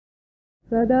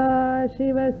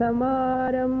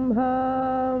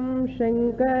सदाशिवसमारम्भां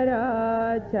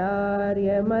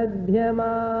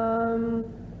शङ्कराचार्यमध्यमाम्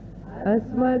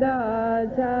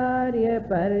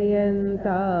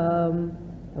अस्मदाचार्यपर्यन्तां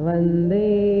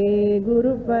वन्दे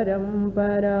गुरुपरम्पराम्।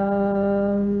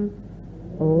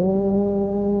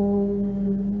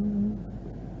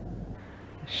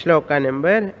 श्लोका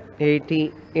नंबर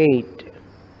 88।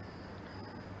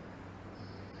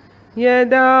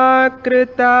 यदा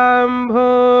कृताम्भो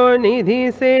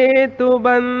निधिसेतुबन्धनः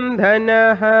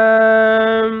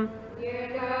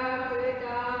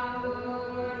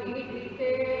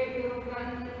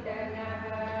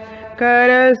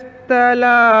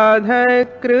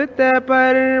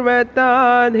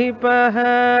करस्थलाधकृतपर्वताधिपः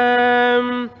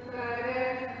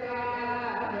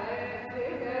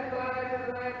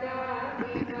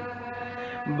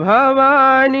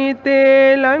भवानि ते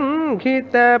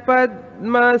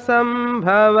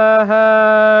लङ्घितपद्मसम्भवः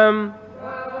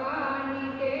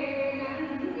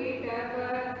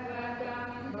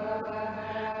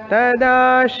तदा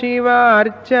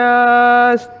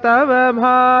शिवार्चास्तव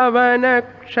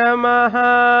भावनक्षमः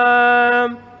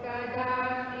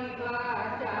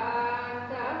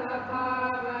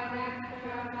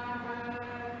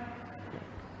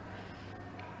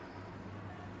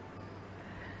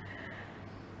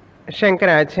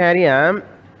Shankaracharya,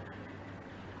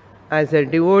 as a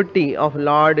devotee of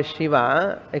Lord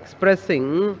Shiva,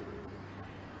 expressing,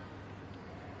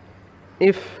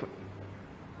 if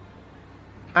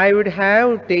I would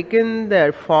have taken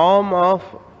the form of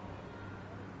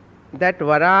that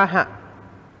Varaha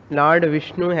Lord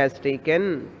Vishnu has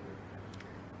taken,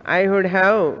 I would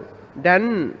have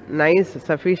done nice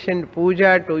sufficient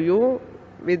puja to you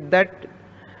with that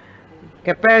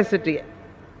capacity.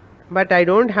 But I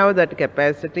don't have that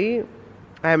capacity.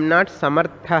 I am not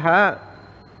samarthaha.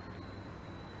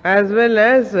 As well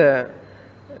as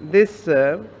this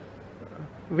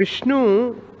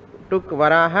Vishnu took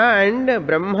Varaha and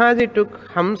Brahmaji took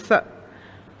Hamsa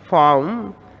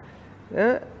form.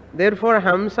 Therefore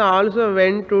Hamsa also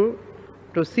went to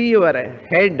see your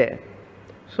head.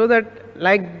 So that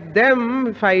like them,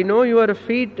 if I know your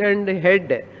feet and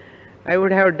head, I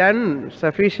would have done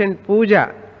sufficient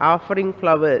puja, offering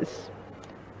flowers,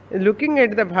 looking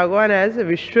at the Bhagavan as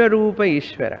Vishwarupa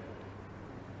Ishvara.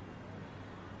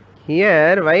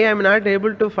 Here, why I am not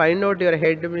able to find out your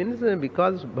head means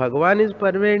because Bhagavan is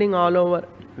pervading all over,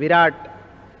 Virat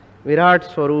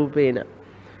Swarupena.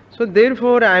 So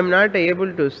therefore I am not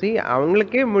able to see.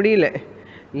 Avangalke mudile.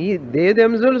 They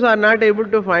themselves are not able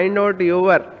to find out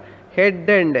your head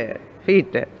and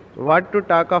feet. What to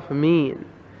talk of me?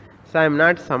 So I am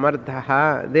not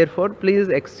samarthaha. Therefore, please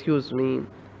excuse me,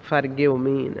 forgive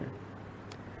me.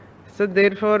 So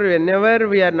therefore, whenever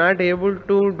we are not able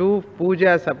to do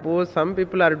puja, suppose some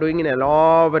people are doing it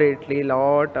elaborately,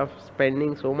 lot of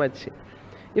spending so much.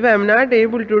 If I am not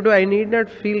able to do, I need not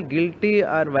feel guilty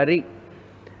or worry.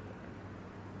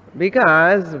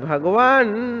 Because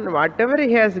Bhagavan, whatever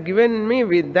He has given me,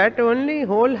 with that only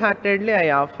wholeheartedly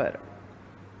I offer.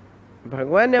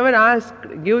 Bhagavan never asked,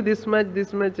 give this much,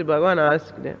 Bhagavan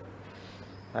asked.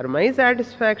 For my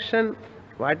satisfaction,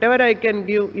 whatever I can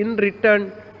give in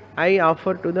return, I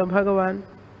offer to the Bhagavan.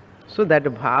 So that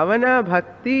bhavana,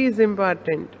 bhakti is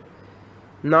important.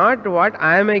 Not what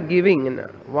I am giving,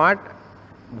 what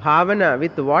bhavana,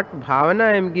 with what bhavana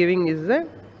I am giving is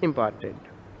important.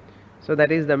 So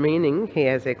that is the meaning he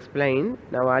has explained.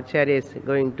 Now Acharya is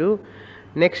going to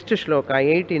next shloka,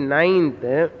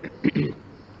 89th.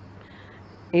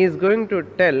 He is going to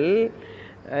tell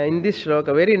in this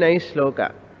shloka, very nice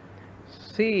shloka.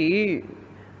 See,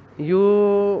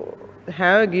 you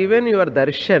have given your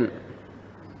darshan.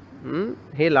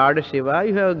 Hey Lord Shiva,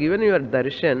 you have given your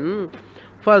darshan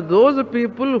for those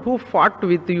people who fought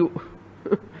with you.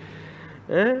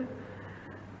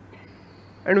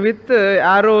 And with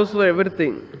arrows or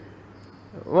everything.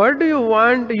 What do you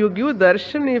want? You give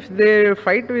darshan if they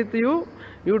fight with you.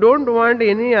 You don't want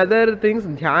any other things,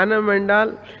 dhyanam and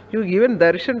all. You given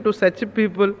darshan to such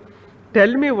people.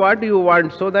 Tell me what you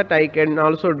want so that I can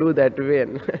also do that way.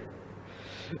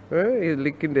 You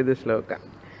look into the shloka.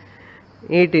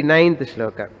 89th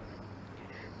shloka.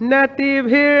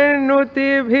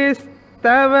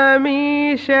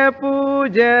 Natibhirnutibhistavamisha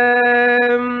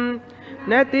pujam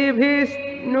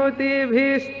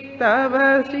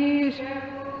Natibhirnutibhistavamisha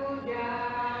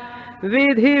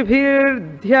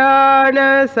vidhibhirdhyana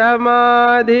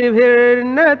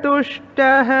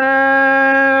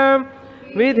samadhibhirnatushtaha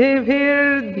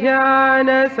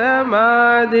vidhibhirdhyana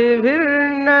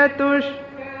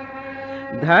samadhibhirnatushtaha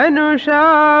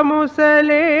Dhanusha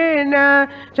musalena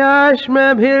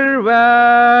chashmabhirva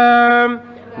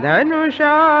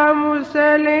Dhanusha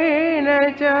musalena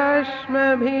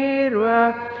chashmabhirva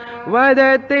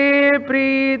Vadate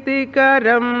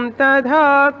prītikaram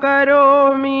tadha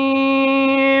karomi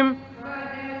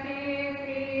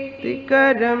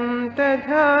Prītikaram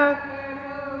tadha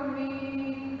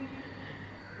karomi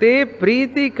Te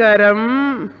prītikaram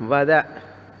vada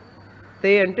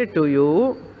Te ante to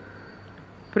you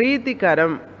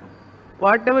Prītikaram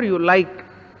whatever you like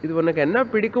இது உனக்கு என்ன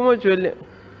பிடிக்குமோ சொல்லு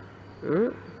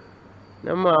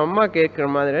நம்ம அம்மா கேட்குற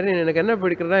மாதிரி எனக்கு என்ன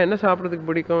பிடிக்கிறதா என்ன சாப்பிட்றதுக்கு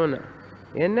பிடிக்கும்னு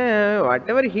என்ன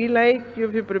whatever he like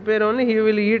if you prepare only he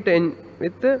will eat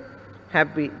with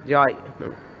happy joy.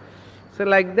 So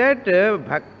like that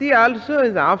bhakti also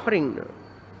is offering.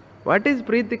 What is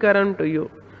prītikaram to you?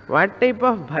 What type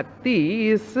of bhakti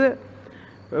is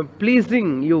pleasing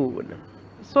you?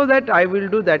 So that I will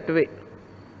do that way.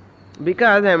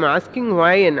 Because I am asking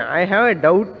why and I have a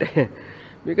doubt.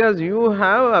 Because you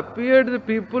have appeared the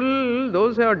people,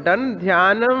 those who have done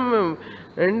dhyanam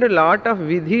and a lot of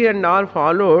vidhi and all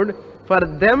followed, for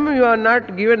them you are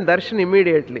not given darshan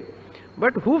immediately.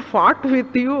 But who fought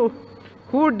with you?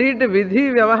 Who did vidhi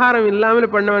vyavaharam illamal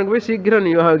pannavanukku poi seegram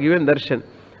you have given darshan.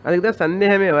 Adukku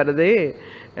sandehame varade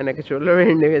enakku solla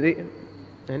vendiyadi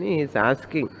ani he is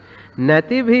asking.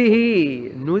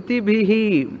 Natibhihi nutibhihi.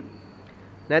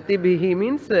 Natibhihi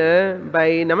means by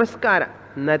namaskara.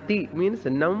 Nati means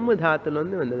nam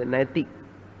dhatulondu vandadu nati.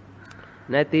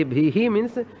 Natibhihi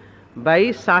means by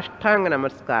sashtanga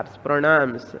namaskars,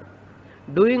 pranams,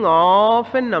 doing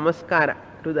often namaskara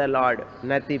to the Lord.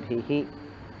 Natibhihi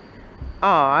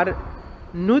or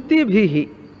nutibhihi.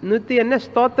 Nuti enna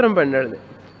stotram pannradhu,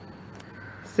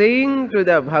 saying to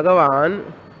the Bhagavan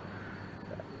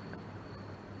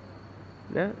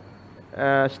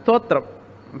stotram.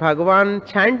 Bhagavan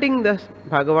chanting the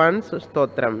Bhagavan's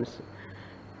stotrams.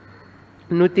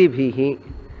 Nutibhihi.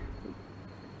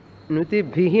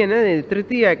 Nutibhihi is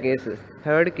tritiya case,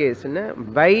 third case.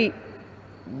 By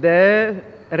the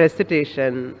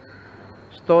recitation,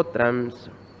 stotrams.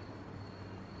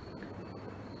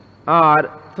 Or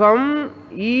Tvam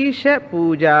Isha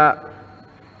Puja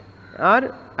or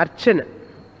Archana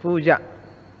Puja.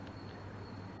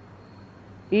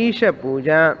 Isha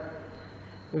Puja.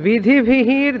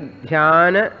 Vidhibhir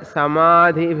dhyana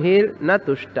samadhibhir na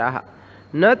tushtaha.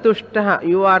 Na tushtaha,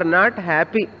 you are not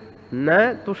happy.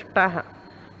 Na tushtaha,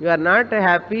 you are not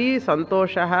happy,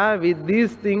 santoshaha with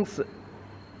these things.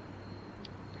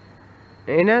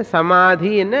 In a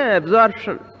samadhi, in a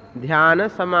absorption. Dhyana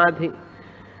samadhi.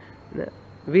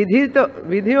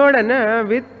 Vidhiyodana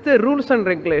with rules and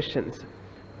regulations.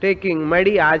 Taking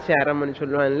madi acharam and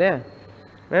chulvanle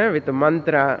with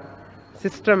mantra.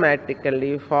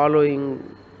 Systematically following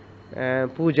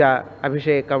puja,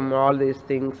 abhishekam, all these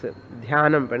things,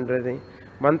 dhyanam pandradhi,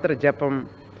 mantra japam,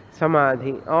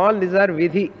 samadhi, all these are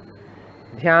vidhi.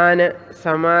 Dhyana,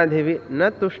 samadhi,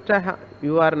 na tushtaha,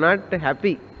 you are not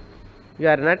happy, you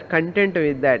are not content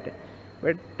with that.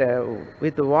 But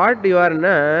with what you are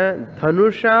na,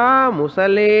 dhanusha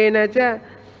musalena cha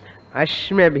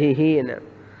ashmabhihi.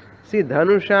 See,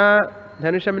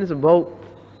 dhanusha means bow.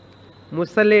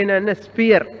 Musalena and a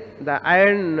spear, the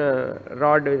iron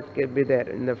rod will be there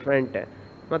in the front.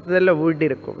 Matadella wood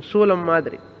irukkum, soolam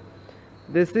madri.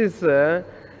 This is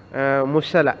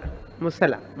musala.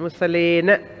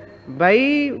 Musalena,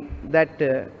 by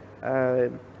that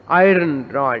iron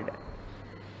rod.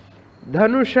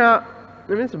 Dhanusha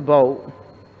means bow.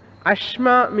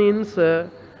 Ashma means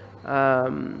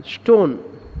stone.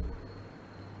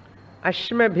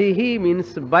 Ashmabhihi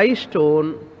means by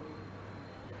stone.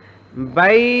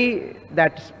 By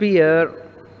that spear,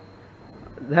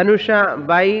 dhanusha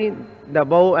by the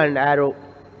bow and arrow,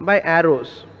 by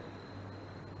arrows.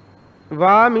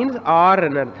 Va means or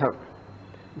anartham.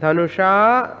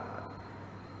 Dhanusha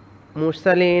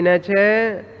musalena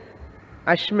cha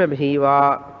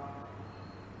ashmabhiva.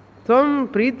 Tvam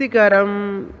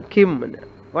prītikaram kim.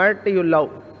 What you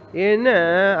love. In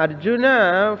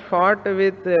Arjuna fought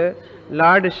with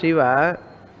Lord Shiva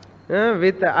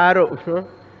with arrow.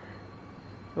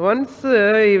 Once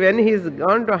when he is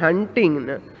gone to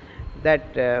hunting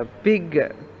that pig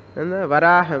and the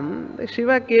varaham,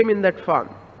 Shiva came in that form.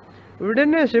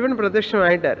 Udanne Shivan pratyakshamam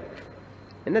aayittar.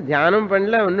 Enna dhyanam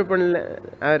pannala onnu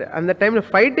pannala. And the time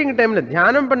fighting time la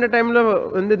dhyanam panna time la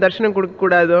unde darshanam kodukka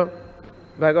koodadho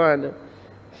Bhagavan.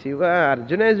 Shiva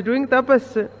Arjuna is doing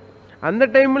tapas. And the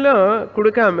time la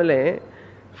kodukamale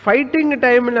fighting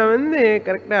time la vande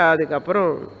correct adukku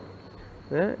appuram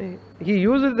he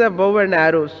uses the bow and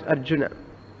arrows, Arjuna.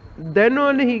 Then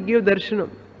only he gives darshanam.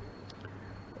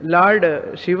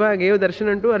 Lord Shiva gave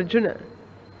darshanam to Arjuna.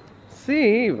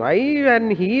 See, why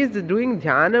when he is doing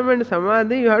dhyanam and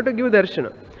samadhi, you have to give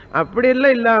darshanam.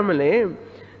 Appadiyella illamale,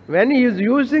 when he is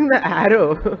using the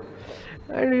arrow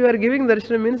and you are giving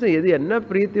darshanam means, edu enna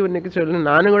preeti unnikku sollu,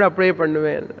 nanu kuda appadiye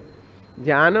pannuven.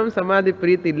 Dhyanam samadhi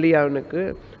preeti illaya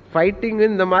unakku, fighting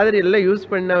இந்த மாதிரி எல்லாம் use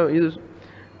பண்ண use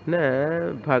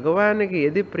பகவானுக்கு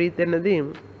எது பிரீத்தி என்னது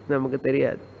நமக்கு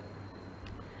தெரியாது.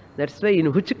 That's why in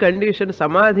which condition,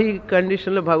 சமாதி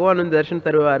கண்டிஷனில் பகவான் வந்து தரிசனம்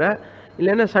தருவாரா,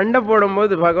 இல்லைன்னா சண்டை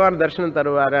போடும்போது பகவான் தரிசனம்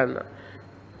தருவாரான்னா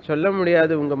சொல்ல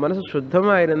முடியாது. உங்கள் மனசு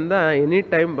சுத்தமாக இருந்தால் எனி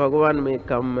டைம் பகவான் மே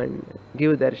கம் அண்ட்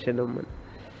கிவ் தர்ஷனம்.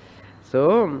 ஸோ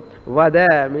வத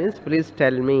மீன்ஸ் ப்ளீஸ்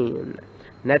டெல் மீ.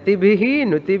 நதிபிஹி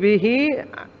நுதிபிஹி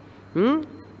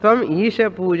त्वम ईश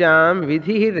पूजाम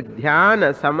विधिर ध्यान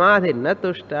समाधि न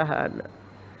तुष्टः.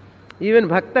 ஈவன்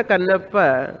பக்த கண்ணப்பா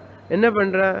என்ன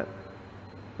பண்றா?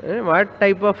 What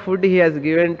type of food he has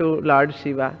given to Lord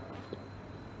Siva?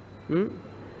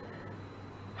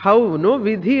 How no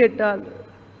விதி எட் ஆல்.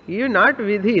 ஈவன் நாட்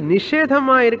விதி,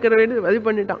 நிஷேதமா இருக்கிற வேண்டியது அது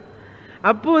பண்ணிட்டான்.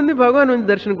 அப்போ வந்து பகவான்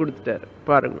வந்து தர்ஷனம் கொடுத்துட்டார்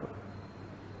பாருங்க.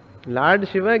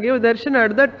 Lord Siva cave Darshan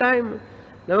at that time.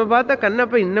 நம்ம பார்த்தா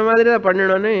கண்ணப்பா இந்த மாதிரி தான்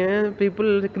பண்ணணும்னு பீப்புள்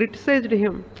கிரிட்டிசைஸ்டு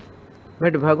ஹிம்.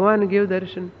 பட் பகவான் cave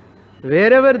Darshan.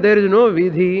 வேரெவர் there is no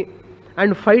விதி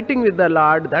and fighting with the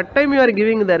Lord, that time you are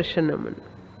giving தர்ஷனம்.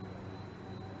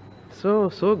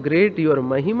 So great. யுவர்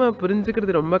மகிமா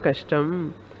புரிஞ்சுக்கிறது ரொம்ப கஷ்டம்.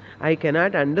 I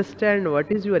cannot understand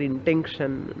what is your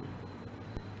intention.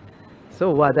 So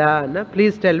வதானா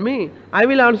please tell me, I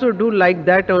will also do like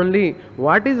that only.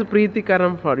 What is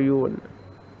பிரீத்திகரம் for you?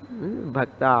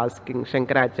 Bhakta asking,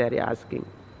 Shankaracharya asking.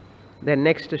 The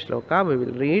next shloka we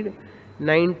will read,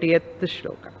 90th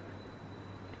shloka.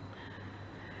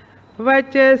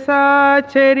 Vachasa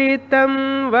charitam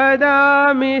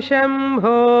vadami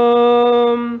shambho,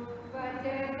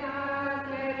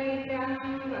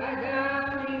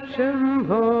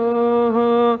 shambho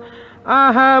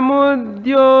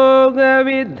ahamudyoga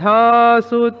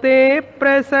vidhasu te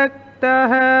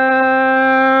prasaktah,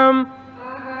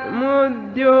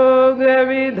 मुद्योग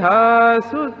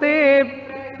विधासु ते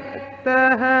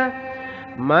प्रसक्तः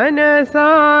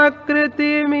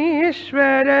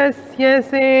मनसाकृतिमीश्वरस्य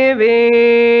सेवे,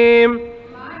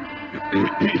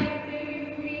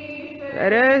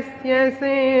 रस्य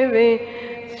सेवे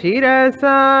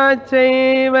शिरसा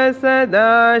चैव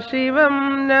सदा शिवं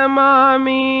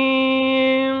Namami.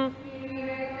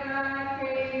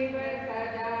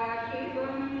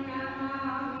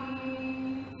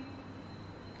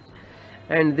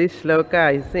 And this sloka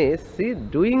I say, see,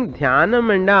 doing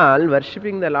dhyanam and all,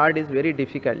 worshipping the Lord is very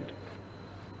difficult.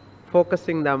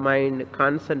 Focusing the mind,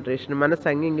 concentration, manas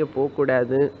anginge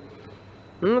pokudadu.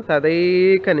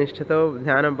 Tadaika nishthato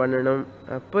dhyanam pannanum.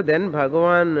 Appo then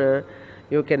Bhagavan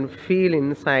you can feel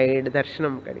inside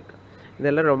darshanam kadikkum.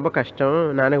 Idella romba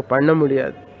kashtam, nanakku panna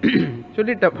mudiyadu.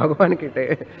 Sollitta Bhagavan kitte.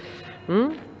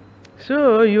 So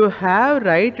you have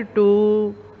right to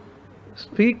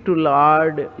speak to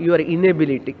Lord your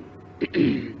inability.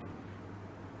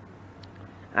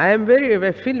 I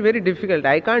feel very difficult.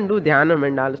 I can't do dhyanam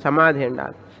and all, samadhi and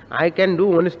all. I can do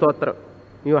only stotra.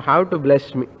 You have to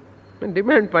bless me.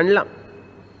 Demand பண்ணலாம்.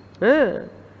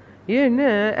 ஏன்னா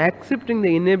accepting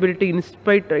the inability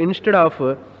instead of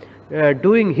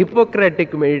doing Hippocratic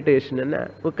meditation.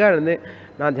 உட்கார்ந்து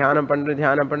நான் தியானம்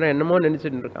பண்றேன் என்னமோ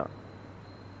நினைச்சிட்டு இருக்கான்.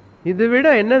 இதை விட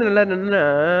என்ன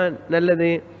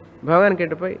நல்லது? பகவான்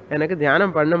கேட்ட போய் எனக்கு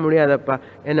தியானம் பண்ண முடியாதப்பா,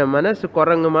 என்ன மனசு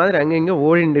குரங்கு மாதிரி அங்கங்க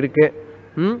ஓடிட்டு இருக்கு,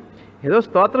 ஏதோ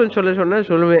ஸ்தோத்திரம் சொன்னா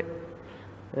சொல்லுவேன்.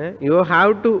 You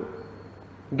have to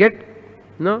get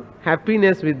no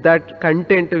happiness with that,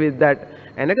 content with that.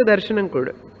 எனக்கு தரிசனம்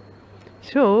கொடு.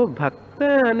 ஸோ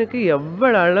பக்தனுக்கு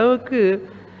எவ்வளவு அளவுக்கு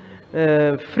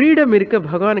ஃப்ரீடம் இருக்க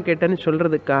பகவான் கேட்டேன்னு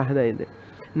சொல்றதுக்காக தான் இது.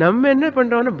 நம்ம என்ன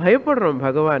பண்றோம்னா பயப்படுறோம்.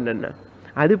 பகவான் என்ன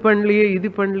அது பண்ணலையே, இது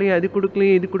பண்ணலையே, அது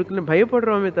கொடுக்கலையே, இது கொடுக்கல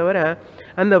பயப்படுறோமே தவிர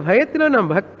அந்த பயத்துல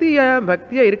நான்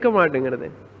பக்தியா இருக்க மாட்டேங்கிறது.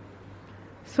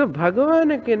 ஸோ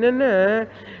பகவானுக்கு என்னன்னா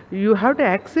you have to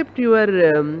accept your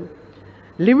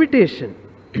limitation.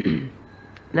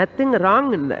 Nothing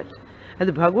wrong in that. அது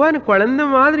பகவானுக்கு குழந்தை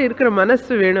மாதிரி இருக்கிற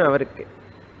மனசு வேணும் அவருக்கு.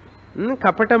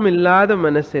 கபட்டம் இல்லாத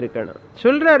மனசு இருக்கணும்.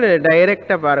 சொல்றாரு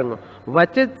டைரக்டா பாருங்க,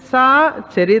 வச்சசா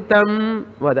சரிதம்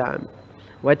வதாமி.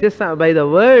 வச்சசா பை த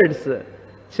வேர்ட்ஸ்,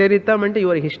 சரிதம் అంటే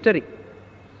யுவர் ஹிஸ்டரி.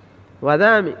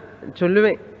 வதாமி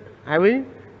சொல்லுவேன், I will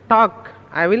talk,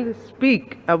 I will speak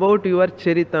about your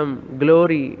charitam,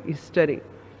 glory, history,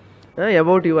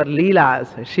 about your leelas,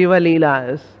 Shiva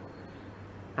leelas.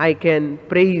 I can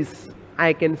praise,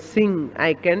 I can sing,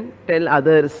 I can tell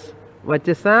others.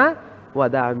 Vachasa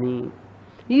vadami.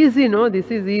 Easy, no, this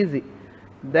is easy.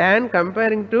 Than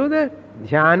comparing to the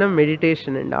dhyanam,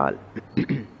 meditation and all.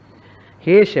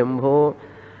 He Shambho,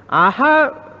 aha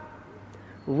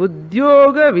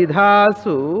uddyoga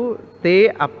vidhasu te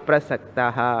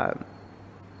aprasaktaha.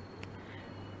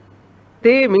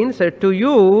 Te means to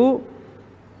you,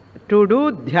 to do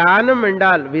dhyanam and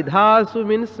all. Vidhasu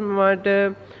means what?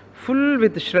 Full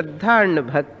with shraddha and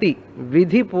bhakti.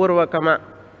 Vidhi purvakama.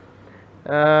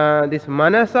 This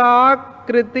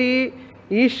manasakriti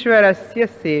ishwarasya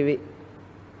sevi.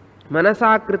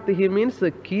 Manasakriti means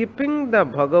keeping the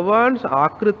Bhagavan's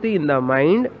akriti in the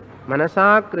mind.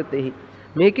 Manasakriti.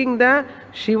 Making the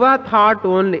Shiva thought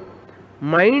only.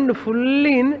 Mind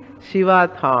fully in Shiva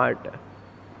thought.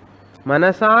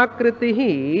 Manasakriti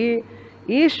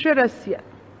ishwarasya.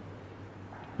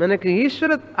 మనకి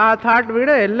ఈశ్వర ఆ thought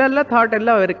విడ ఎల్ల thought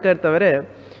ఎలా ఇరుక్కర్తవరే.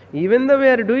 Even though we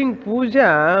are doing puja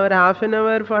or half an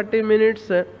hour, 40 minutes,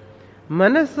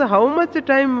 manas, how much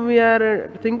time we are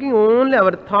thinking only,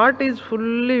 our thought is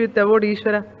fully with about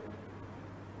Ishvara.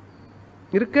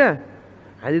 Irka?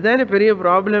 அதுதானே பெரிய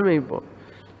problem. இப்போ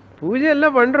பூஜை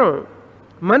எல்லாம் பண்றோம்,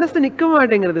 மனசு நிற்க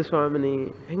மாட்டேங்கிறது சுவாமினி.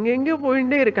 எங்கெங்கே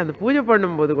போயிட்டே இருக்கு. அந்த பூஜை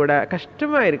பண்ணும்போது கூட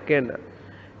கஷ்டமா இருக்கேன்னா,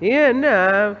 ஏன்னா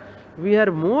we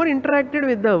are more interacted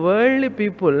with the worldly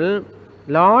people,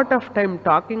 lot of time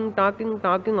talking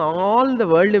all the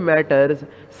worldly matters.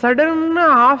 Sudden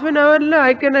half an hour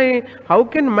how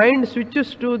can mind switches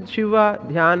to Shiva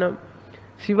dhyanam,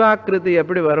 Shiva kriti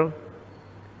eppadi varum?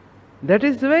 That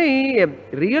is why a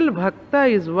real bhakta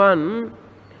is one,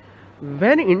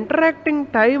 when interacting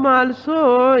time also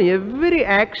every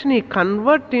action he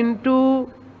convert into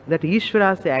that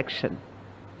Ishvara's action.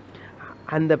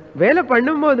 அந்த வேலை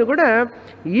பண்ணும்போது கூட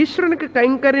ஈஸ்வரனுக்கு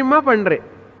கைங்கரியமா பண்றேன்.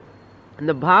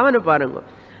 அந்த பாவனை பாருங்க.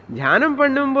 தியானம்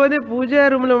பண்ணும்போது பூஜா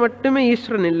ரூம்ல மட்டுமே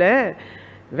ஈஸ்வரன் இல்லை.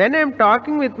 when I am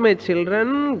talking with my children,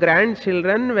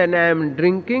 grandchildren, when I am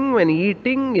drinking, when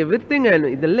eating, everything,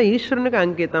 இதெல்லாம் ஈஸ்வரனுக்கு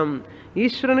அங்கிதம்,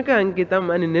 ஈஸ்வரனுக்கு அங்கிதம்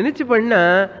అని நினைச்சு பண்ணா,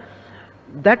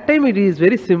 that time it is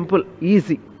very simple,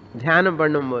 easy. தியானம்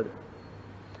பண்ணும்போது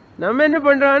நம்ம என்ன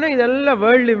பண்றோம்னா, இதெல்லாம்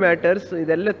வேர்ல்ட்லி மேட்டர்ஸ்,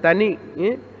 இதெல்லாம் தனி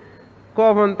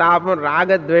கோபம் தாபம்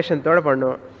ராகத்வேஷத்தோட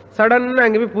பண்ணுவோம். சடன்னா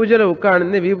அங்கே போய் பூஜையில்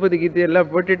உட்காந்து விபூதி கீதி எல்லாம்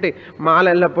போட்டுட்டு மாலை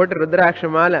எல்லாம் போட்டு ருத்ராட்ச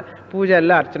மாலை பூஜை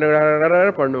எல்லாம்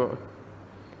அர்ச்சனை பண்ணுவோம்.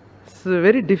 இட்ஸ்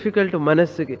வெரி டிஃபிகல்ட்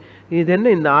மனசுக்கு. இது என்ன,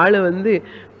 இந்த ஆள் 1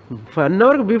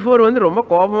 ஹவருக்கு பிஃபோர் ரொம்ப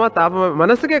கோபமாக தாபமாக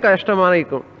மனசுக்கே கஷ்டமாக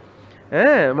இருக்கும்.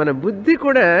 మన புத்தி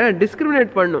கூட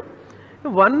டிஸ்கிரிமினேட் பண்ணும்.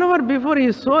 1 hour before he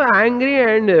is so angry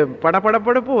and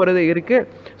படப்படப்படப்பு வருது இருக்கு.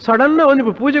 சடனாக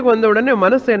இப்போ பூஜைக்கு வந்த உடனே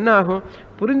மனசு என்ன ஆகும்,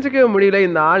 புரிஞ்சிக்கவே முடியல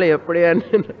இந்த ஆள்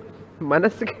எப்படியான்னு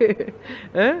மனசுக்கு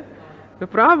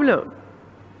problem.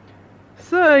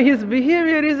 So his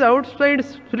behaviour is outside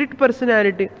spirit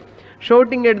personality,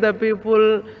 shouting at the people,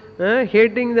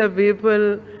 hating the people,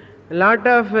 lot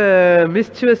of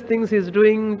mischievous things he is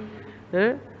doing,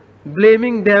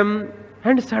 blaming them,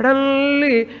 and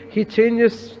suddenly he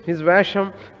changes his vasham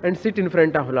and sit in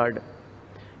front of Lord.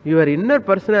 Your inner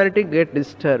personality get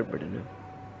disturbed.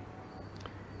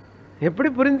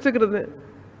 எப்படி புரிஞ்சுக்கிறது?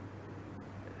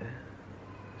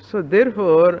 So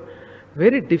therefore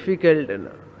very difficult.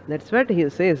 That's what he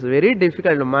says, very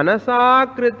difficult.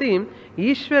 Manasakriti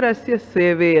Ishwarasya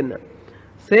sevena.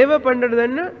 Seva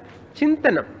pandradana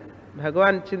chintanam,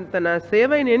 Bhagavan chintana,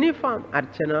 seva in any form,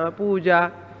 archana, puja,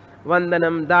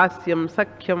 vandanam, dasyam,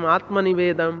 sakhyam,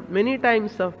 atmanivedam, many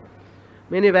times of,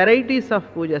 many varieties of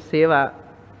puja, seva.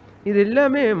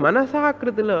 idellame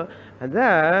manasakritilo.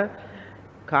 Ada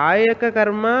kayaka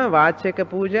karma, vachaka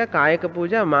puja, kayaka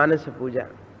puja, manasa puja.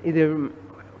 Idu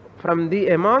from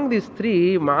among these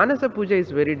three, manasa puja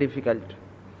is very difficult.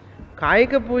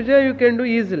 Kayaka puja you can do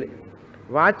easily,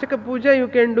 vachaka puja you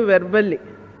can do verbally,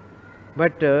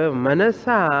 but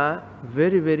manasa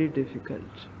very very difficult.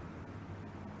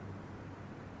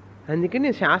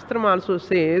 Andikane Shastram also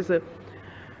says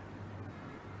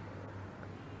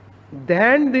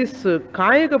then this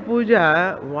kayaka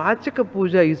puja, vachaka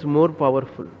puja is more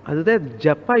powerful. Other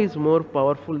japa is more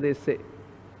powerful, they say.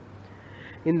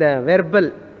 In the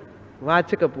verbal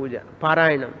vachaka puja,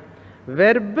 parayanam,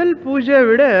 verbal puja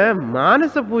vida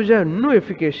manasa puja no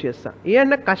efficacious.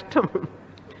 Yenna kashtam,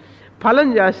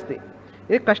 phalam jaasti.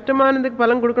 Ee kashtamanadukku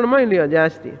phalam kudukanuma illaya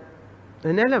jaasti.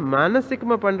 Adnala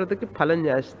manasikama pandradhukku phalam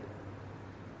jaasti.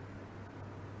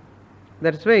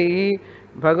 That's why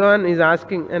Bhagavan is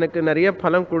asking, எனக்கு நிறைய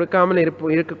பலம் கொடுக்காமல்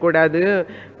இருக்கக்கூடாது,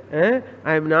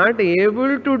 I am not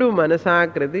able to do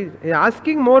manasakriti.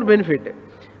 Asking more benefit.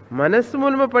 மனசு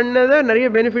மூலமா பண்ணதா நிறைய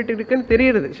benefit இருக்குன்னு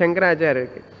தெரியுது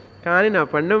சங்கராச்சாரியருக்கு. కానీ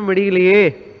நான் பண்ண முடியலையே,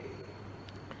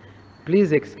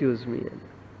 please excuse me.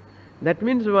 That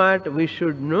means what? We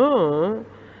should know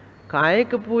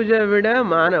Kayaka puja vida,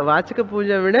 Vachika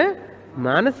puja vida,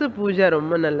 Manasa puja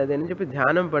romma நல்லதுன்னு சொல்லி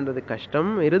தியானம் பண்றது கஷ்டம்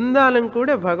இருந்தாலும் கூட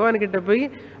பகவான் கிட்ட போய்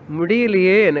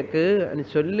முடியலையே எனக்கு ன்னு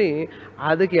சொல்லி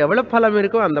அதுக்கு எவ்வளவு பலம்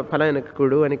இருக்கோ அந்த பலம் எனக்கு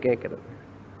கொடுன்னு கேக்குறது.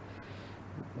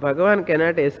 பகவான்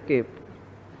cannot escape.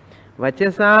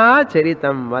 வச்சசா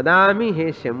Charitam வதாமி hey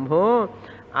Shambho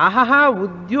Aha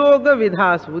உத்யோக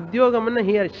விதாஸ். உத்யோகம்னா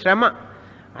here ஸ்ரம,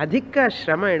 அதிக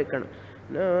ஸ்ரம எடுக்கணும்.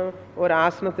 ஒரு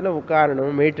ஆசனத்தில்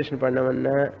உட்காரணும், மெடிடேஷன்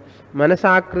பண்ணவன்னா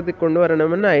மனசாக்கிருதி கொண்டு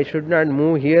வரணும்னா I should not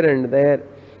move here and தேர்.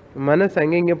 மனசு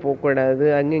அங்கங்கே போகக்கூடாது,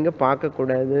 அங்கங்கே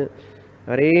பார்க்கக்கூடாது,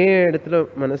 ஒரே இடத்துல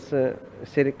மனசு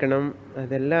சிரிக்கணும்.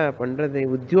 அதெல்லாம் பண்ணுறது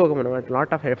உத்தியோகம்.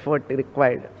 Lot of effort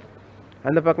required.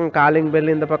 அந்த பக்கம் காலிங்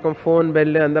பெல்லு, இந்த பக்கம் ஃபோன்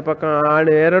பெல்லு, அந்த பக்கம்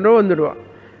ஆடு யாரோ வந்துடுவா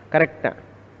கரெக்டாக.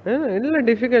 இல்லை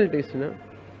டிஃபிகல்ட்டிஸ்னு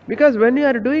because when you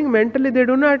are doing mentally they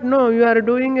to not know you are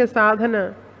doing a Sadhana.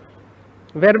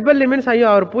 Verbal means ஐயோ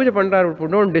அவர் பூஜை பண்ணுறாரு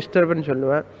டோன்ட் டிஸ்டர்ப்னு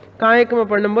சொல்லுவேன். காயக்கமாக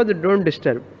பண்ணும்போது don't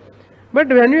disturb.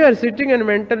 But when you are sitting and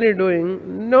mentally doing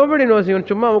nobody nose. இவன்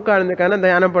சும்மா உட்கார்ந்துக்கான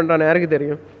தியானம் பண்ணுறான்னு யாருக்கு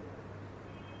தெரியும்?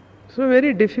 So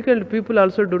very difficult. People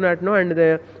also do not know and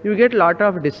you get lot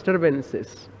of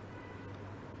disturbances.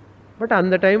 But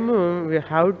அந்த டைமும் we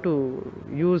have to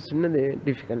use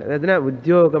difficult. அதுனா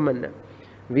உத்தியோகம் என்ன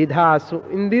விதாசு.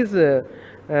 in these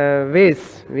ways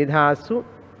vidhasu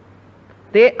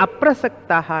they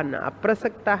aprasaktaha.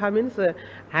 Aprasaktaha means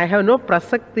I have no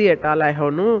prasakti at all. I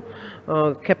have no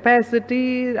capacity,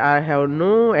 I have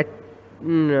no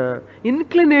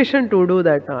inclination to do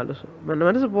that also.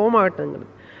 Manasu pomaatanga.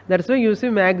 That's why you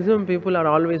see maximum people are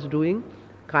always doing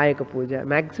kayaka puja.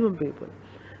 Maximum people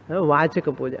வாச்சக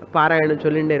பூஜை பாராயணம்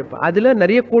சொல்லிகிட்டே இருப்பாள். அதில்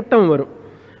நிறைய கூட்டம் வரும்.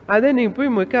 அதே நீ போய்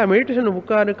மெடிடேஷன்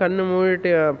உட்காரு கண்ணு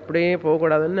மூடிட்டு அப்படியே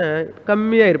போகக்கூடாதுன்னு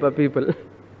கம்மியாக இருப்பா பீப்புள்.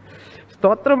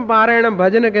 ஸ்தோத்திரம் பாராயணம்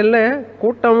பஜனைக்கெல்லாம்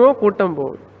கூட்டம்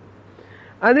போகும்.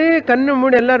 அதே கண்ணு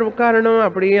மூடி எல்லாரும் உட்காரணும்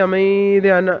அப்படியே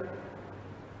அமைதியான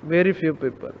very few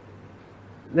people.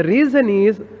 The reason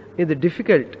is இது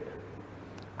டிஃபிகல்ட்,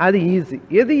 அது ஈஸி.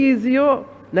 எது ஈஸியோ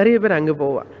நிறைய பேர் அங்கே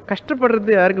போவா.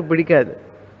 கஷ்டப்படுறது யாருக்கு பிடிக்காது.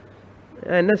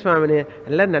 என்ன சுவாமினி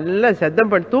எல்லாம் நல்லா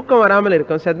சத்தம் பண்ணி தூக்கம் வராமல்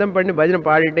இருக்கும், சத்தம் பண்ணி பஜனை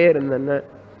பாடிட்டே இருந்தேன்னு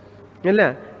இல்லை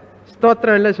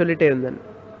ஸ்தோத்திரம் எல்லாம் சொல்லிட்டே இருந்தேன்.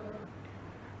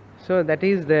 So that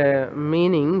is the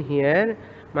meaning here.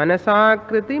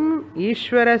 மனசாக்கிருதிம்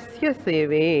ஈஸ்வரஸ்ய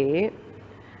சேவே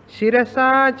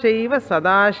சிரசா செய்வ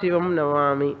சதாசிவம்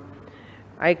நமாமி.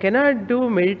 I cannot do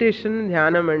meditation,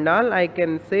 dhyanam and all. I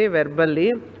can say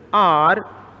verbally or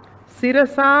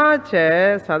sirasa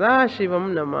cha sadashivam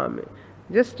namami.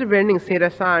 Just bending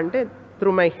sirasa ante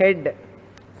through my head.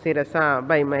 Sirasa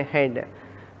by my head.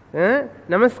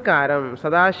 Namaskaram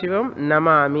sadashivam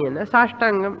namami.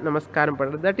 Sashtangam namaskaram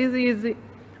padra. That is easy.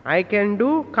 I can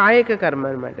do kayaka karma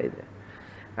anamata idu.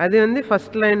 Adi vandi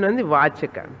first line vandi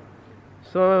vachaka.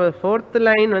 So fourth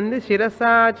line vandi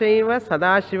shirasa chaiva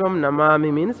sadashivam namami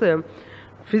means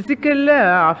physical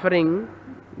offering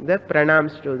the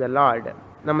pranams to the Lord,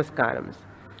 namaskarams.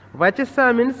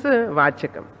 Vachasa means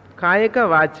vachakam, kayaka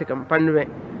vachakam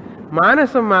பண்ணுவேன்.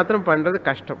 மானசம் மாத்திரம் பண்றது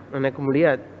கஷ்டம், எனக்கு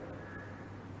முடியாது.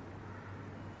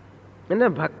 என்ன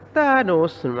பக்தா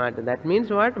knows what that means.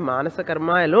 What Manasa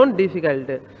karma alone difficult.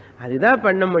 அதுதான்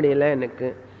பண்ண முடியல எனக்கு,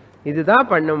 இதுதான்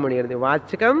பண்ண முடியாது.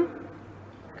 வாச்சகம்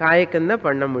காயக்கந்த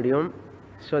பண்ண முடியும்.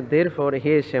 So therefore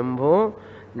he Shambho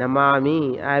namami,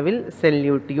 I will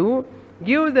salute you,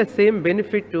 give the same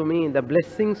benefit to me, the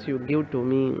blessings you give to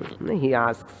me, he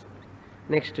asks.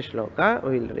 Next shloka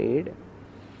we will read.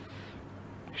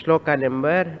 Shloka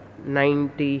number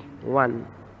 91.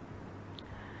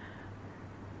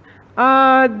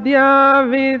 Adya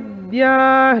vidya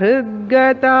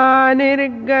hridgata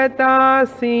nirgata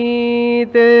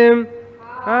sit.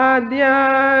 Adya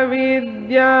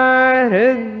vidya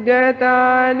hridgata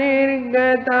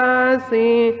nirgata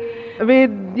sit.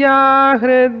 Vidya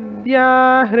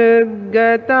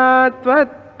hridgata tvat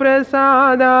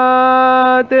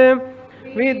prasadat.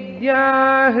 Vidya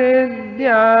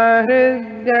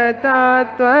hridgata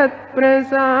tvat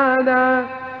prasadat.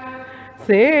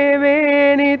 Seve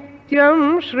nityam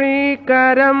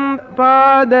shrikaram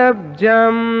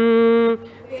padabjam.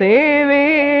 Seve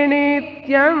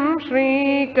nityam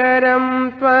shrikaram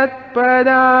tvat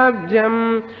padabjam.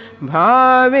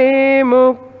 Bhave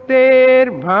mukter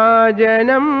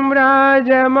bhajanam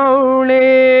rajamaule.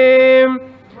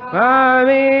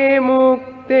 Bhave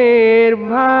mukter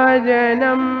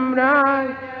bhajanam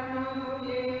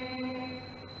rajamaule.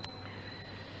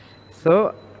 So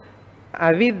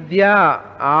avidya,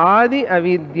 adi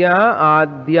avidya,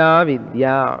 adya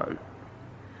vidya.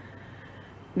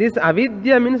 This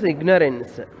avidya means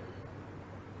ignorance.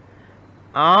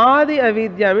 Adi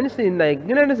avidya means in the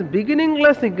ignorance,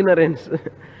 beginningless ignorance.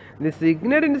 This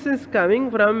ignorance is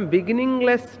coming from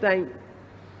beginningless time.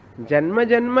 Janma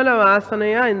janmala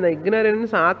vasanaya in the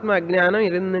ignorance atma ajnanam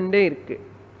irundunde irukku.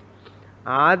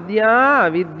 Adya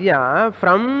avidya,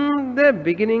 from the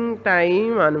beginning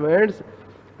time onwards,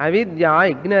 avidya,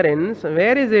 ignorance,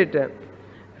 where is it?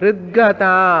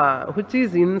 Hridgata, which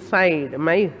is inside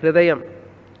my hridayam.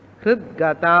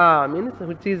 Hridgata means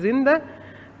which is in the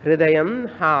hridayam,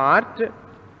 heart.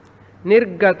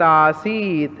 Nirgata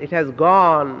seet, it has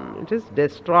gone, it is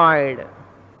destroyed.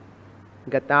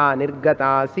 Gata,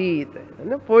 nirgata seet.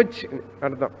 Poch,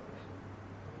 ardham.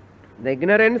 The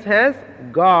ignorance has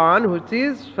gone, which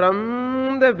is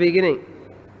from the beginning.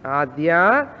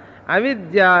 Adya,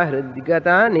 avidya,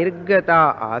 hridgata,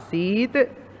 nirgata, asit.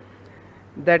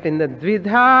 That in the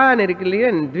dvidha, nirkali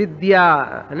and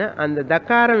dvidya, and the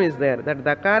dakaram is there. That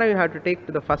dakaram you have to take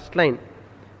to the first line.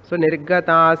 So,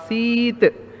 nirgata,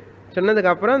 asit.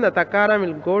 Channadakaparam, the dakaram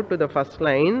will go to the first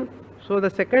line. So, the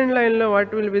second line,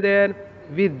 what will be there?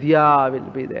 Vidya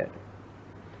will be there.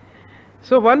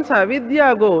 So once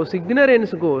avidya goes,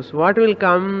 ignorance goes, what will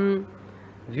come?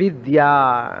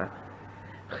 Vidya.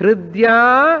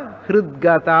 Hridya,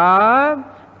 hridgata,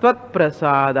 tvat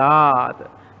prasadat.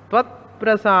 Tvat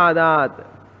prasadat.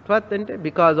 Tvat,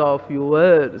 because of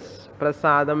yours.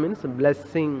 Prasadam means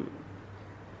blessing.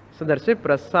 So that's why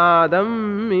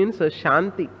prasadam means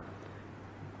shanti.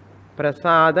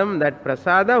 Prasadam, that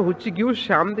prasada which gives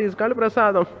shanti is called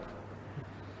prasadam.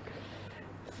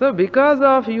 So because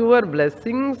of your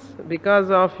blessings,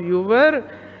 because of your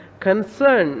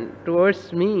concern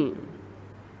towards me,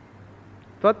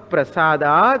 tvat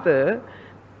prasadat,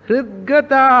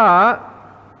 hridgata,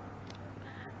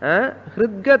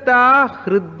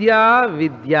 hridya,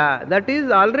 vidya. That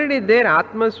is already there,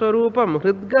 Atma Swarupam,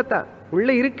 hridgata.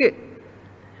 Ulle irukke.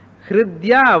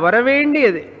 Hridya,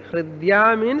 varavendiyadu.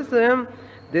 Hridya means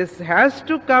this has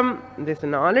to come, this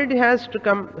knowledge has to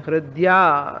come.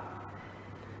 Hridya.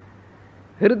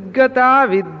 Hridgata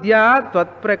vidya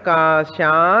tvat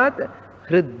prakashat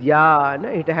hridya.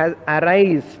 It has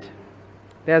arisen.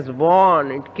 It has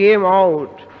born. It came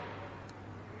out.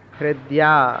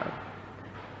 Hridya.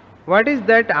 What is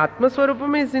that?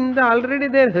 Atmaswarupam is in the already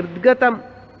there. Hridgatam.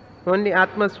 Only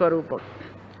Atmaswarupam.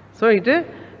 So it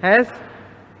has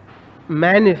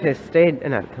manifested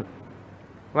an artham.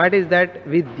 What is that?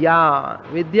 Vidya.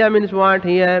 Vidya means what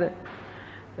here?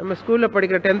 நம்ம ஸ்கூலில்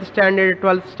படிக்கிற 10th standard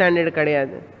 12th standard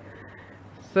கிடையாது.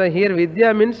 So here vidya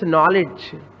means knowledge,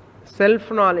 self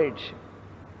knowledge.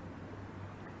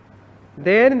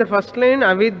 There in the first line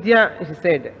avidya he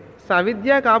said. So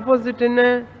avidya opposite in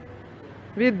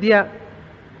vidya.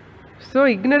 So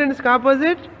ignorance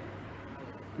opposite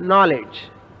knowledge.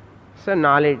 So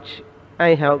knowledge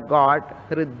I have got.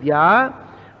 Hridya,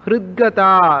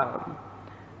 hridgata.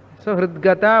 So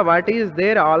hridgata, what is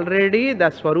there already, the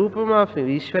swarupam of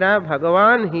Ishvara,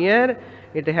 Bhagavan, here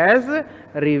it has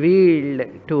revealed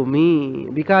to me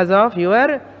because of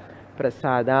your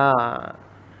prasada,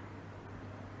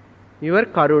 your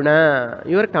karuna,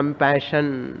 your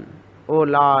compassion, O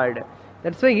Lord.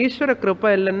 That's why Ishvara Krupa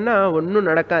illanna onnu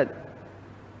nadakadu.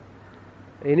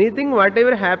 Anything,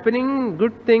 whatever happening,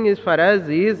 good thing is for us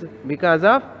is because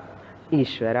of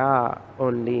Ishvara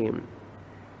only.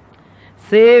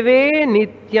 Seve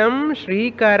nityam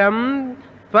shrikaram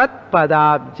tvat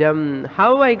padabjam.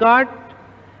 How I got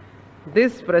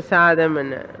this prasadam?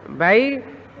 By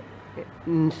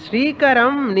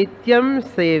shrikaram nityam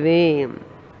seve.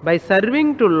 By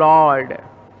serving to Lord.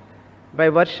 By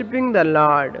worshipping the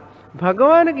Lord.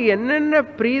 Bhagavanukku enna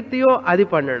preethiyo adi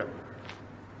pannanum.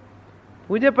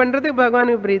 Puja pandradhu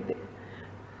Bhagavanukku preethi.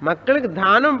 Makkalukku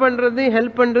dhanam pandradhu,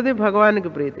 help pandradhu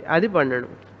Bhagavanukku preethi. Adi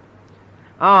pannanum.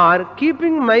 Or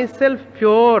keeping myself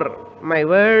pure, my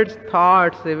words,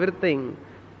 thoughts, everything,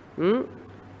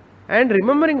 and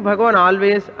remembering Bhagavan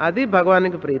always, adi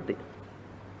Bhagavanukku preeti.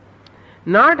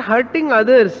 Not hurting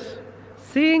others,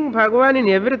 seeing Bhagavan in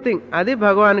everything, adi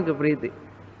Bhagavanukku preeti.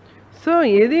 So,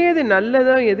 yedi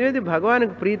nallado, yedi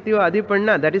Bhagavanukku preetiyo adi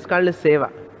panna, that is called seva.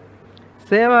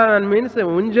 Seva means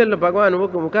unjal Bhagavan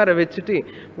mukara vechiti,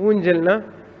 unjalna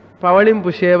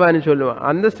pavalimpu seva ani solluva.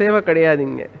 And seva kadiyadu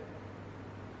inge.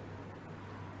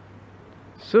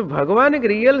 So, Bhagavanukku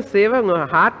real seva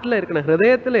heartla irukana,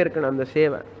 hridayathila irukana and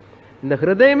seva. இந்த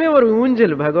ஹிருதயமே ஒரு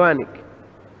ஊஞ்சல் பகவானுக்கு.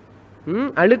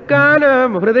 அழுக்கான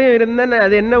ஹிருதயம் இருந்தா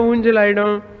அது என்ன ஊஞ்சல்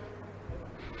ஆயிடும்?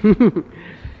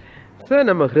 ஸோ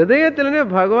நம்ம ஹிருதயத்திலே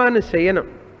பகவான் செய்யணும்.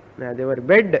 அது ஒரு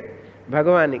பெட்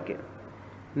பகவானுக்கு.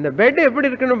 இந்த பெட் எப்படி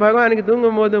இருக்கணும்? பகவானுக்கு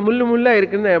தூங்கும் போது முள்ளு முள்ளா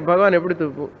இருக்குன்னு பகவான் எப்படி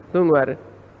தூங்குவார்?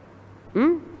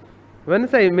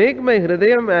 Once I make my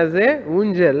hridayam as a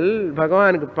ஊஞ்சல்,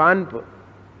 பகவானுக்கு பான்பு,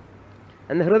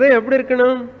 அந்த ஹிருதயம் எப்படி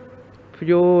இருக்கணும்?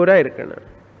 பியூரா இருக்கணும்.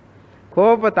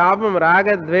 கோப தாபம்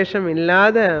ராக துவேஷம்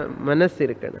இல்லாத மனசு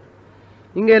இருக்கணும்.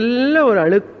 இங்க எல்லாம் ஒரு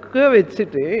அழுக்க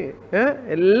வச்சுட்டு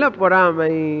எல்லாம்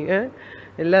பொறாமை,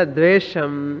 எல்லாம்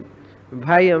துவேஷம்,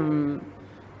 பயம்,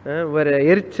 ஒரு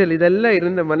எரிச்சல், இதெல்லாம்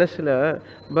இருந்த மனசுல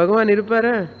பகவான்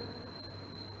இருப்பாரா?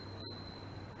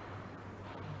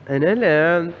 அதனால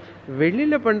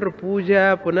வெளியில பண்ற பூஜை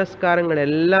புனஸ்காரங்கள்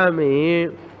எல்லாமே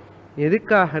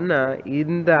எதுக்காகனா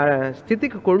இந்த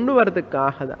ஸ்திதிக்கு கொண்டு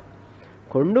வர்றதுக்காக தான்.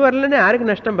 கொண்டு வரலன்னு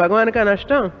யாருக்கு நஷ்டம்? பகவானுக்கா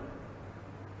நஷ்டம்?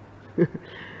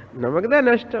 நமக்கு தான்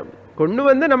நஷ்டம். கொண்டு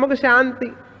வந்து நமக்கு சாந்தி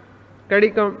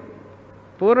கிடைக்கும்,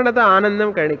 பூரணதா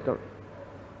ஆனந்தம் கிடைக்கும்.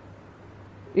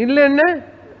 இல்லைன்னா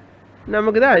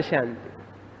நமக்கு தான் அசாந்தி.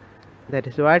 That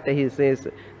is what he says.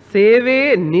 சேவே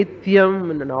நித்தியம்,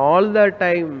 all the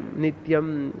time நித்தியம்.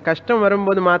 கஷ்டம்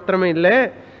வரும்போது மாத்திரமே இல்லை,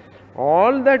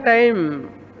 all the time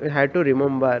you have to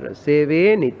remember. சேவே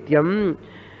நித்தியம்.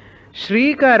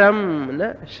 ஸ்ரீகரம்.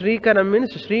 ஸ்ரீகரம்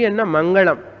means ஸ்ரீ என்ன?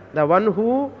 மங்களம். The one who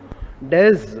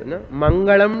does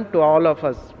mangalam to all of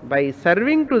us by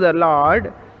serving to the Lord,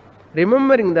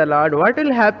 remembering the Lord, what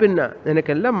will happen?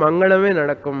 எனக்கு எல்லாம் மங்களமே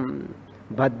நடக்கும்.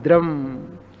 பத்ரம்.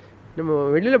 நம்ம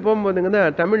வெளியில போகும்போதுங்க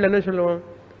தான் தமிழ்ல என்ன சொல்லுவோம்?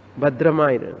 பத்ரமா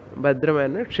இரு, பத்ரமா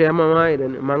இரு, க்ஷேமமா இரு,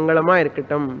 மங்களமா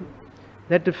இருக்கட்டும்.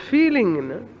 That feeling,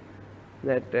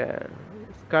 that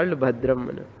is called பத்ரம்.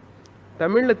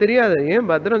 தமிழ்ல தெரியாது ஏன்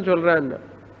பத்ரம் சொல்றான்னு.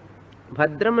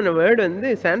 பத்ரம் வேர்டு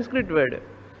வந்து சான்ஸ்கிரிட் வேர்டு.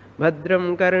 பத்ரம்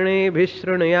கருணே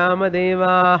பிஸ்ருணுயாம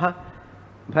தேவாஹ.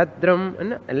 பத்ரம்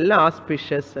எல்லாம்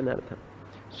ஆஸ்பிஷியஸ் அர்த்தம்.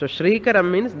 So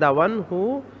ஸ்ரீகரம் means the one who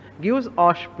gives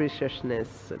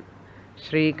auspiciousness.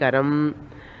 ஸ்ரீகரம்.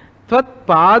 त्वत्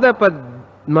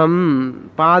पादपद्मं,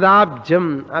 पादाब्जम,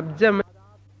 abjam.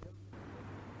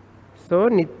 So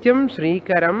nityam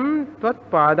श्रीकरम त्वत्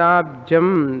पादाब्जम,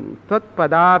 त्वत्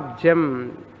पदाब्जम.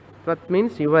 त्वत्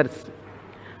means yours.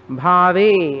 Bhave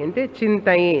ante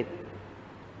chintayet.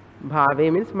 Bhave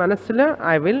means manasula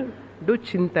I will do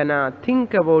chintana, think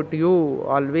about you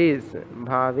always.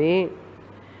 Bhave.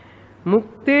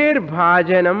 Mukter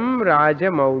bhajanam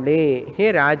Rajamaule. Hey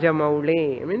Rajamaule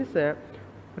means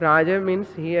Raja means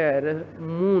here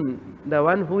moon, the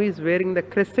one who is wearing the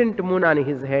crescent moon on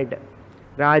his head.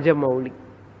 Rajamauli,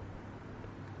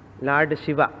 Lord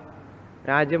Shiva.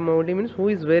 Rajamauli means who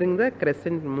is wearing the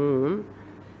crescent moon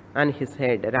on his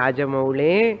head.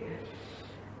 Rajamaule.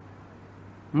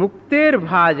 Mukter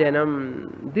bhajanam.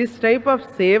 This type of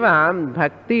seva,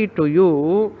 bhakti to you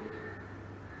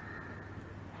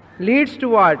leads to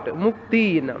what? Mukti,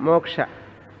 moksha.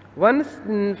 Once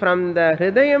from the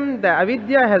hridayam the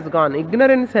avidya has gone,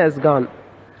 ignorance has gone.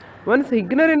 Once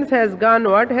ignorance has gone,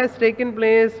 what has taken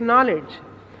place? Knowledge.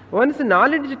 Once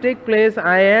knowledge takes place,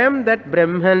 I am that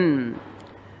Brahman.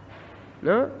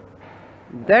 No?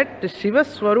 That Shiva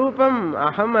Swarupam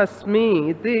aham asmi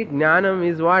iti jnanam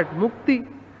is what? Mukti.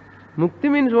 Mukti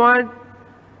means what?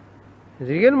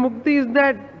 Real mukti is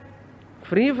that.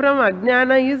 Free from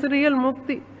ajnana is real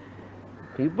mukti.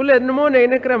 People என்னமோ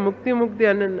நினைக்கிற முக்தி முக்தி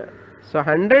அண்ணா. So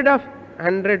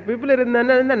 100 people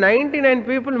இருந்தாங்கன்னா இந்த 99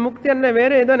 people முக்தி அண்ணா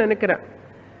வேற ஏதோ நினைக்கிறேன்.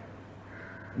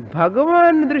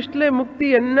 பகவான் திருஷ்டில முக்தி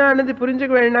என்னன்னு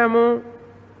புரிஞ்சுக்க வேண்டாமோ?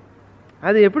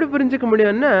 அது எப்படி புரிஞ்சுக்க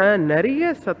முடியும்னா,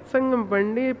 நிறைய சத்சங்கம்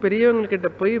பண்ணி பெரியவங்கக்கிட்ட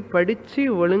போய் படித்து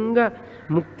ஒழுங்கா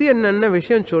முக்தி என்னென்ன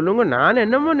விஷயம் சொல்லுங்க. நான்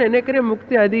என்னமோ நினைக்கிறேன்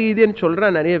முக்தி அது இதுன்னு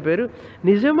சொல்கிறேன் நிறைய பேர்.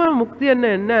 நிஜமாக முக்தி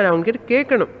என்ன அவங்ககிட்ட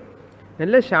கேட்கணும்.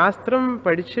 நல்ல சாஸ்திரம்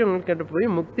படித்து அவங்கக்கிட்ட போய்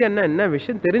முக்தி என்ன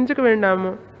விஷயம் தெரிஞ்சுக்க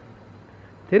வேண்டாமோ?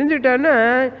 தெரிஞ்சுக்கிட்டான்னா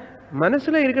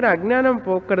மனசில் இருக்கிற அஜ்ஞானம்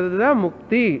போக்குறது தான்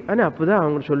முக்தி. ஆனால் அப்போ தான்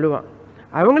அவங்க சொல்லுவான்.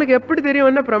 அவங்களுக்கு எப்படி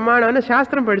தெரியும்னா பிரமாணம்னா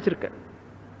சாஸ்திரம் படிச்சிருக்கேன்.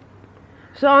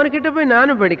 ஸோ அவன்கிட்ட போய்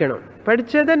நானும் படிக்கணும்.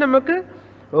 படித்ததை நமக்கு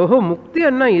ஓஹோ முக்தி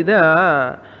அண்ணா இதா,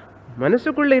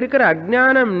 மனசுக்குள்ளே இருக்கிற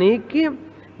அஜ்ஞானம் நீக்கி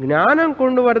ஞானம்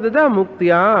கொண்டு வர்றது தான்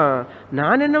முக்தியா?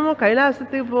 நான் என்னமோ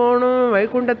கைலாசத்துக்கு போகணும்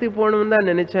வைகுண்டத்துக்கு போகணும்னு தான்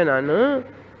நினச்சேன் நான்.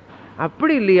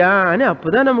 அப்படி இல்லையா? ஆனால்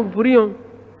அப்போ தான் நமக்கு புரியும்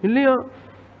இல்லையோ?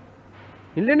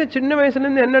 இல்லைன்னா சின்ன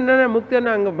வயசுலேருந்து என்னென்ன முக்தி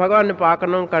அண்ணா அங்கே பகவானை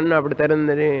பார்க்கணும் கண்ணு அப்படி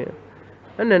திறந்துரு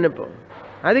நினைப்போம்.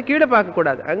 அது கீழே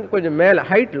பார்க்கக்கூடாது, அங்கே கொஞ்சம் மேலே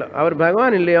ஹைட்டில் அவர்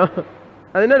பகவான் இல்லையோ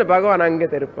அதனால பகவான்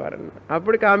அங்கே தெரிப்பாருன்னு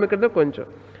அப்படி காமிக்கிறது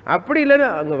கொஞ்சம். அப்படி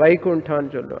இல்லைன்னா அங்கே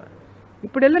வைகுண்டான்னு சொல்லுவார்.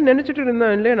 இப்படியெல்லாம் நினச்சிட்டு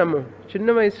இருந்தோம் இல்லையா நம்ம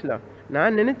சின்ன வயசில்?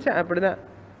 நான் நினச்சேன் அப்படி தான்.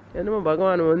 என்னமோ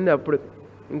பகவான் வந்து அப்படி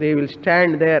they will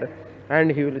stand there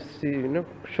and he will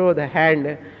show the hand,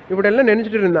 இப்படியெல்லாம்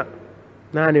நினச்சிட்டு இருந்தான்.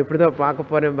 நான் இப்படி தான் பார்க்க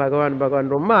போகிறேன்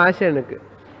பகவான் ரொம்ப ஆசை எனக்கு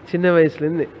சின்ன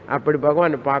வயசுலேருந்து. அப்படி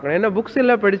பகவானை பார்க்கணும். ஏன்னா புக்ஸ்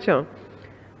எல்லாம் படித்தோம்,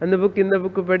 அந்த புக் இந்த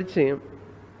புக்கு படித்து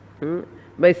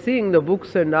By seeing the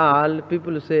books and all,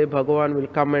 people say Bhagavan will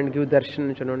come and give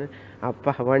darshan.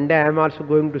 Appa, one day I am also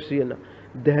going to see.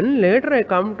 Then later I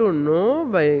come to know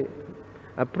by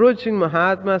approaching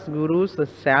Mahatmas, Gurus,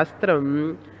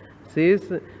 Shastram says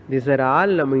these are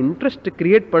all நம்ம interest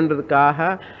create பண்றதுக்காக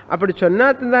அப்படி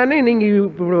சொன்னாதானே நீங்க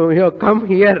you come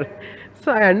here. So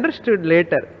I understood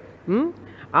later.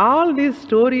 All these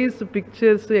stories,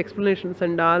 pictures, explanations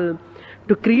and all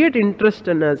to create interest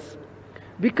in us.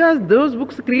 Because those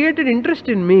books created interest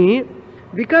in me,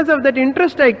 because of that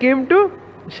interest I came to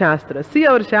Shastra. See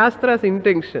our Shastra's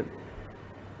intention.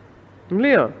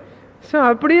 இல்லையா? So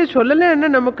அப்படியே சொல்லலைன்னா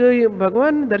நமக்கு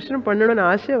பகவான் தரிசனம் பண்ணணும்னு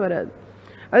ஆசை வராது.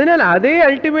 அதனால அதே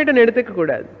அல்டிமேட்னு எடுத்துக்க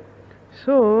கூடாது.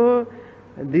 ஸோ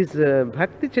திஸ்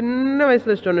பக்தி சின்ன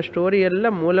வயசில் சொன்ன ஸ்டோரி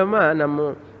எல்லாம் மூலமாக நம்ம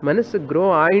மனசு க்ரோ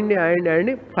ஆயிண்டி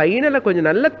ஃபைனலாக கொஞ்சம்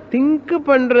நல்லா திங்க்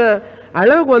பண்ணுற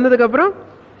அளவுக்கு வந்ததுக்கப்புறம்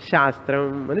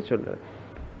சாஸ்திரம்னு சொல்கிறது.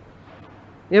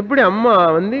 எப்படி அம்மா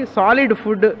சாலிட்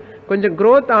ஃபுட்டு கொஞ்சம்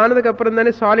க்ரோத் ஆனதுக்கப்புறம்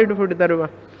தானே சாலிட் ஃபுட்டு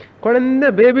தருவான். குழந்தை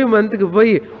பேபி மந்த்துக்கு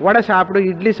போய் வடை சாப்பிடும்,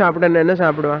 இட்லி சாப்பிடுன்னு என்ன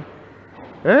சாப்பிடுவான்?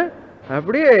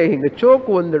 அப்படியே இங்கே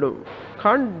சோக்கு வந்துடும்.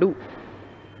 Can't two.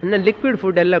 இன்னும் லிக்விட்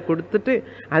ஃபுட் எல்லாம் கொடுத்துட்டு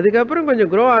அதுக்கப்புறம்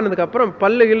கொஞ்சம் க்ரோ ஆனதுக்கப்புறம்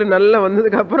பல்லுகள் நல்லா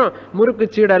வந்ததுக்கப்புறம் முறுக்கு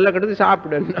சீடை எல்லாம் கொடுத்து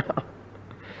சாப்பிடுன்னா.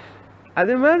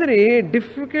 அது மாதிரி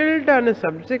டிஃபிகல்ட்டான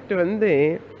சப்ஜெக்ட்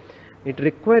இட்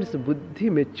ரிக்வயர்ஸ் புத்தி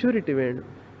மெச்சூரிட்டி வேணும்.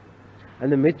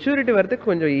 அந்த மெச்சூரிட்டி வரதுக்கு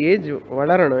கொஞ்சம் ஏஜ்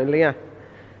வளரணும் இல்லையா?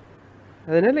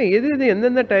 அதனால எது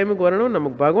எந்தெந்த டைமுக்கு வரணும்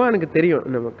நமக்கு பகவானுக்கு தெரியும்.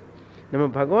 நம்ம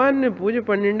பகவான் பூஜை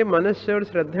பண்ணிட்டு மனசோட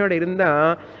ஸ்ரத்தையோடு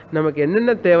இருந்தால் நமக்கு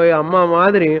என்னென்ன தேவையோ அம்மா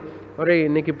மாதிரி ஒரு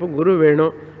இன்னைக்கு இப்போ குரு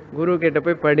வேணும், குரு கிட்ட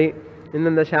போய் படி,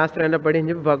 இந்தந்த சாஸ்திரம் என்ன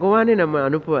படிஞ்சு பகவானே நம்ம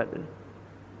அனுப்புவார்.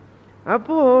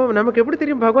 அப்போது நமக்கு எப்படி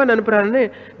தெரியும் பகவான் அனுப்புகிறாருன்னு?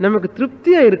 நமக்கு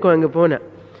திருப்தியாக இருக்கும். அங்கே போனால்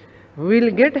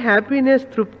வில் கெட் ஹாப்பினஸ்,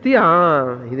 திருப்தி.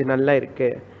 இது நல்லா இருக்கு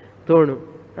தோணும்.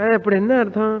 அப்படி என்ன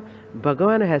அர்த்தம்?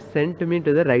 பகவான் has send me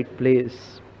to the right place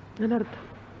அர்த்தம்.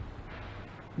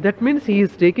 That means he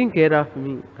is taking care of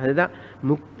me. அதுதான்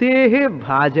முக்தேஹே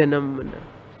பாஜனம்.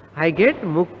 I get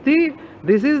mukti.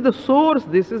 This is the source.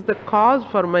 This is the cause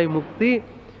for my mukti.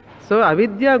 So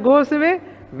avidya goes away,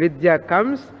 vidya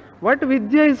comes. What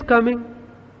vidya is coming?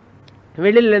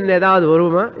 வெளியில இருந்து ஏதாவது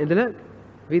வருமா இதுல?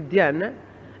 வித்யான்னா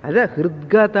அதான்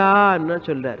ஹிருத்கதான்னு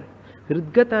சொல்றாரு.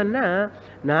 ஹிருத்கதான்னா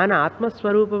நான்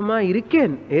ஆத்மஸ்வரூபமா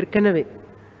இருக்கேன். ஏற்கனவே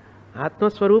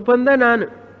ஆத்மஸ்வரூபந்தான் நான்.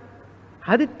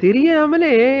 அது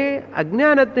தெரியாமலே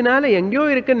அஜ்ஞானத்தினால எங்கேயோ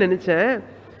இருக்குன்னு நினைச்சேன்.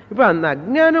 இப்போ அந்த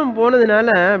அஜ்ஞானம் போனதுனால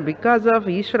பிகாஸ் ஆஃப்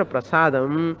ஈஸ்வர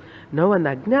பிரசாதம் நான் அந்த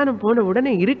அஜ்ஞானம் போன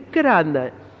உடனே இருக்கிற அந்த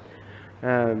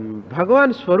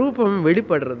பகவான் ஸ்வரூபம்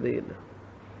வெளிப்படுறது.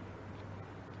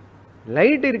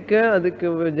 லைட் இருக்கு,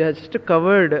 அதுக்கு just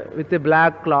covered with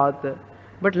black cloth,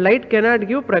 but light cannot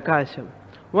give பிரகாசம்.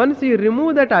 ஒன்ஸ் யூ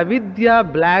ரிமூவ் தட் அவித்யா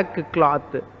பிளாக்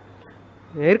கிளாத்,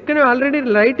 ஏற்கனவே already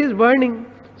light is burning.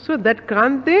 So that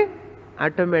Kante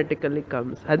automatically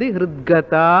comes. Adi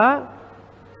Hridgata,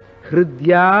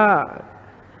 Hridya.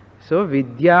 So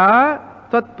Vidya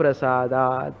Tat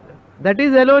Prasadat. That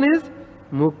is alone is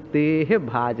Mukti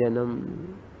Bhajanam.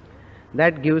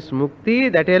 That gives Mukti.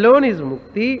 That alone is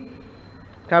Mukti.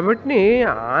 Kamatni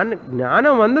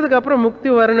ஞானம் வந்ததுக்கு அப்புறம்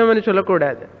முக்தி வரணும்னு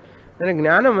சொல்லக்கூடாது. எனக்கு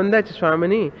ஞானம் வந்தாச்சு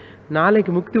சுவாமினி,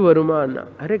 நாளைக்கு முக்தி வருமான்னா,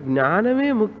 அரே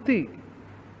ஞானமே முக்தி.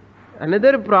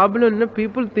 Another problem,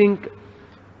 people think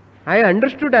I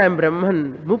understood I am Brahman.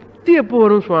 Mukti எப்போ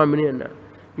வரும் சுவாமினி அண்ணா?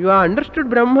 You are understood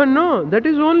Brahman? No, that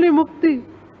is only Mukti.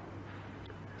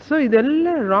 So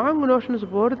இதெல்லாம் ராங் நோஷன்ஸ்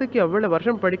போகிறதுக்கு எவ்வளோ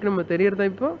வருஷம் படிக்கணும் தெரியறதா?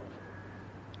 இப்போ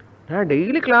நான்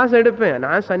டெய்லி கிளாஸ் எடுப்பேன்.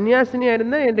 நான் சன்னியாசினியாக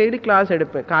இருந்தால் என் டெய்லி கிளாஸ்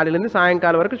எடுப்பேன். காலையிலேருந்து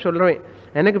சாயங்காலம் வரைக்கும் சொல்லுவேன்.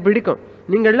 எனக்கு பிடிக்கும்.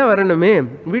 நீங்கள்லாம் வரணுமே,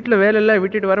 வீட்டில் வேலையெல்லாம்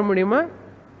விட்டுட்டு வர முடியுமா?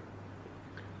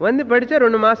 படித்தா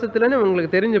 2 மாதத்துலன்னு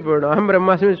உங்களுக்கு தெரிஞ்சு போயிடும்.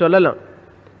 பிரம்மாஸ்மி சொல்லலாம்.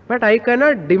 But I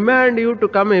cannot demand you to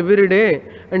come every day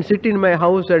and sit in my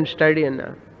house and study. என்ன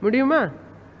முடியுமா?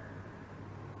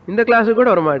 இந்த கிளாஸுக்கு கூட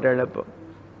வர மாட்டேன் அப்போ.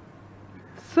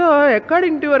 So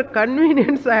according to your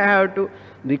convenience I have to,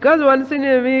 because once in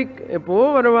a week எப்போ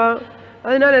வருவான்.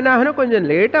 அதனால என்ன ஆகணும், கொஞ்சம்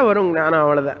லேட்டாக வரும் ஞானம்,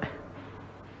 அவ்வளோதான்.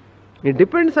 It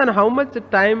depends on how much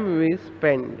time we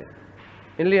spend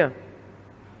இல்லையா?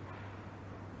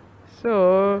 ஸோ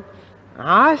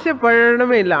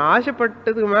ஆசைப்படணுமே இல்லை.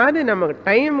 ஆசைப்பட்டதுக்கு மாதிரி நமக்கு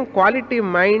டைம், குவாலிட்டி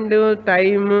மைண்டு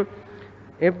டைமு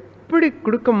எப்படி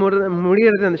கொடுக்க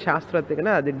முடியறது அந்த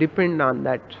சாஸ்திரத்துக்குன்னா அது depend on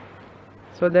that.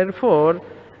 So therefore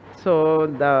so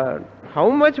the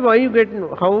how much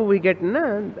how we கெட்னா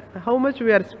how much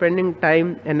we are spending time,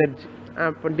 energy,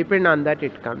 depend on that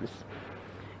it comes.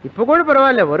 இப்போ கூட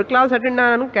பரவாயில்ல, ஒரு கிளாஸ் அட்டெண்ட்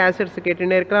ஆனாலும் கேசட்ஸ்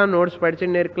கேட்டுட்டே இருக்கலாம், நோட்ஸ்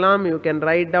படிச்சுட்டே இருக்கலாம். You can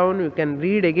write down, you can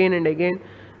read again and again,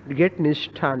 get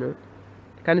nishtha.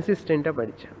 கன்சிஸ்டண்ட்டாக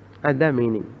படித்தேன். அதுதான்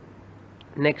meaning.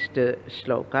 Next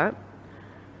shloka,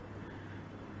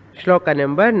 shloka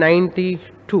number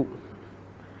 92.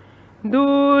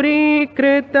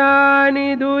 दूरीकृतानि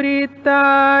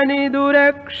दुरितानि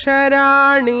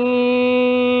दुरक्षराणि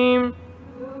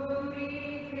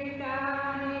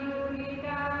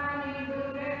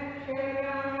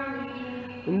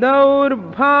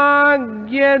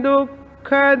दौर्भाग्य दुःख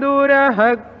दुरह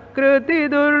कृति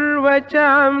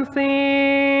दुर्वचांसि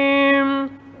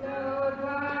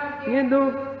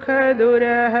दुःख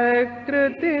दुरह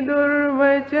कृति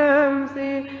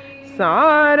दुर्वचांसि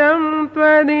सारं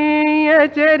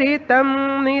त्वदीयचरितं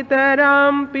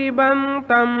नितरां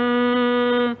पिबन्तं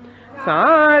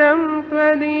सारं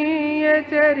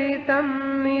त्वदीयचरितं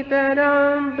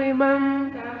नितरां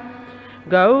पिबन्तं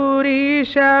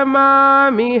गौरीश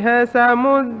मामिह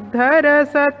समुद्धर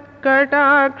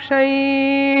सत्कटाक्षैः.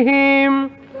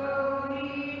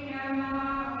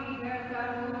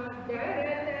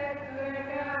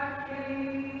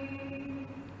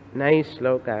 Nice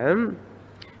sloka.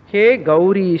 हे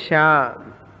गौरीशा,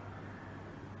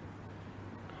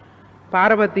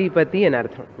 पार्वती पति an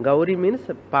artham. Gauri means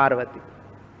Parvati.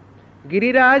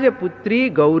 Giriraj putri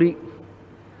Gauri,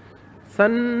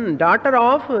 daughter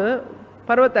of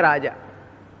Parvataraja.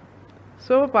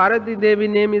 So Parvati Devi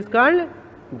name is called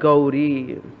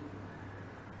Gauri.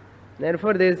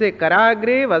 Therefore they say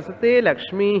Karagre vasate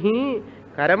Lakshmihi,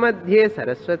 Karamadhye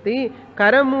Saraswati,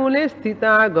 Karamule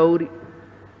sthita Gauri.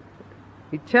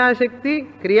 இச்சாசக்தி,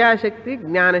 கிரியாசக்தி,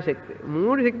 ஞானசக்தி,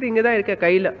 3 சக்தி இங்கே தான் இருக்க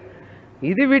கையில்.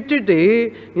 இது விட்டுட்டு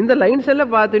இந்த lines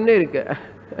எல்லாம் பார்த்துட்டே இருக்க.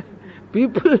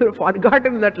 People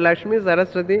forgotten that Lakshmi,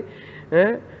 Saraswati,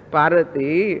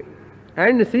 Parvati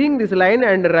and seeing this line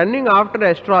and running after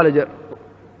astrologer.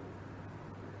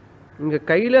 இங்கே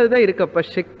கையில் தான் இருக்கப்ப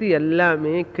சக்தி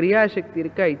எல்லாமே. கிரியாசக்தி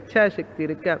இருக்கா, இச்சாசக்தி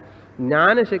இருக்கா,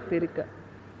 ஞானசக்தி இருக்கா.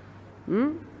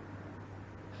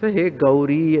 ஸோ ஹே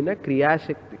கௌரி என்ன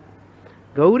கிரியாசக்தி.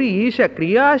 गौरी ईशा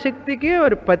क्रियाशक्ति के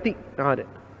और पति और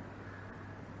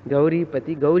गौरी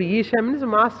पति. Gauri Isha means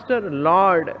master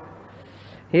Lord.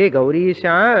 हे गौरी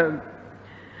ईशा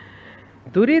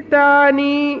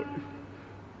दुरितानि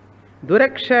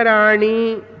दुरक्षराणि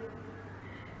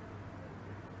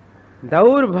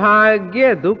दौर्भाग्य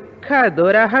दुःख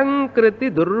दुरहंकृति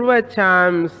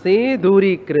दुर्वचांसि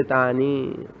दूरीकृतानि.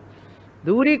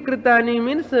 दूरीकृतानि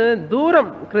मीन्स दूरम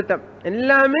कृतम,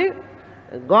 எல்லாமே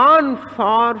gone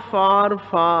far far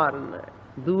far.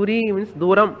 Duri means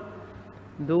dooram,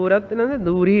 doorat enna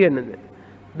duri enna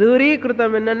duri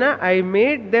kritam enna I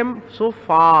made them so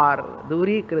far.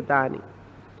 Duri kritani,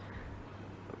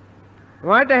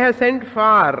 what I have sent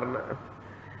far.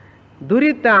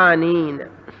 Duritani,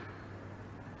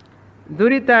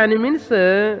 duritani means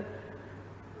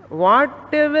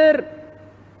whatever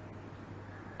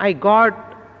I got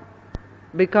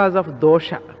because of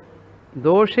dosha.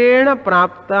 தோஷேண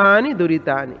பிராப்தானி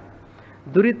துரிதானி.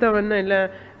 துரிதம்னா இல்லை,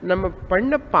 நம்ம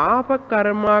பண்ண பாப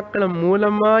கர்மாக்கள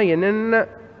மூலமா என்னென்ன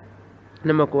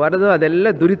நமக்கு வருதோ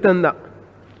அதெல்லாம் துரிதம்தான்.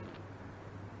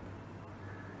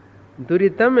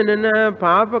 துரிதம் என்னென்ன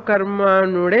பாப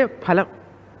கர்மானுடைய பலம்.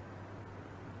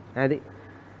 அது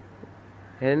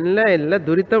எல்லாம்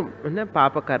துரிதம் என்ன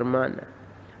பாப கர்மான்னு.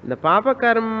 இந்த பாப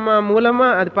கர்மா மூலமா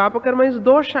அது பாப கர்மா இஸ்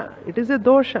தோஷா. It is a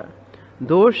தோஷா.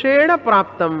 தோஷேண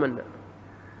பிராப்தம்.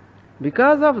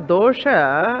 Because of dosha,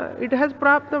 it has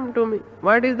praptam to me.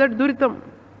 What is that? Duritam.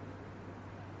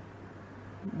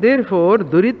 Therefore,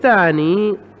 duritani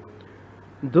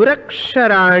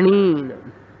duraksharani.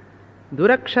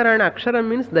 Duraksharana, akshara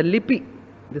means the lipi,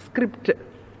 the script.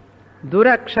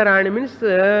 Duraksharani means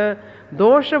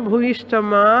dosha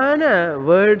bhuishtamana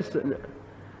words.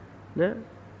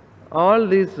 All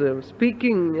these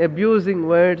speaking, abusing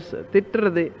words,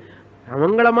 திட்டுறது,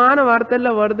 அமங்கலமான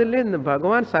வார்த்தையெல்லாம் வருது இல்லை. இந்த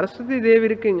பகவான் சரஸ்வதி தேவி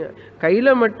இருக்குங்க கையில்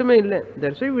மட்டுமே இல்லை.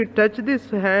 That's why we touch this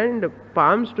hand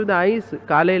palms to the ice.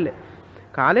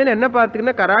 காலையில் என்ன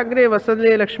பார்த்திங்கன்னா கராகிரே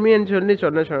வசதே லக்ஷ்மின்னு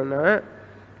சொன்னால்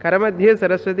கரமத்தியே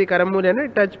சரஸ்வதி கரமூலன்னு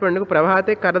டச் பண்ணுங்க.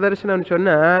 பிரபாத்தே கரதர்ஷனம்னு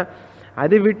சொன்னால்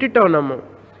அது விட்டுட்டோம் நம்ம.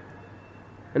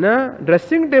 ஏன்னா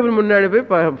ட்ரெஸ்ஸிங் டேபிள் முன்னாடி போய்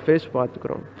ஃபேஸ்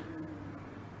பார்த்துக்குறோம்.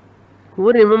 ஹூ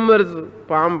ரிமெம்பர்ஸ்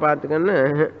பாம் பார்த்துக்கன்னு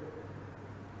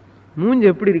மூஞ்சி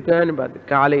எப்படி இருக்கான்னு பார்த்து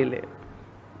காலையில்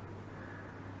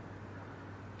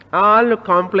all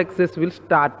complexes will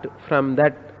start from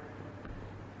that.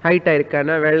 ஹைட்டாக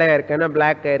இருக்கானா, வெள்ளையாக இருக்கானா,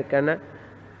 பிளாக்காக இருக்கானா,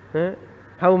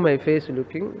 ஹவு மை ஃபேஸ்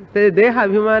லுக்கிங், தேக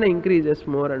அபிமானம் increases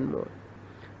more and more.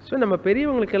 So நம்ம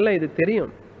பெரியவங்களுக்கெல்லாம் இது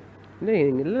தெரியும் இல்லை.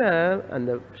 இல்லை அந்த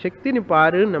சக்தினு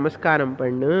பாரு, நமஸ்காரம்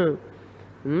பண்ணு.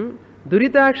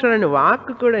 துரிதாட்சரன்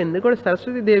வாக்கு கூட இந்த கூட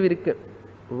சரஸ்வதி தேவி இருக்கு.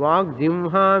 வாக்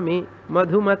ஜிம்ஹாமி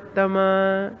மதுமத்தமா.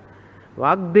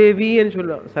 வாக்தேவின்னு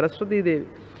சொல்லுவோம், சரஸ்வதி தேவி.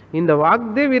 இந்த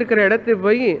வாக்தேவி இருக்கிற இடத்துக்கு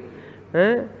போய்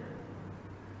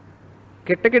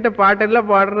கெட்ட கெட்ட பாட்டெல்லாம்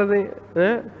பாடுறது,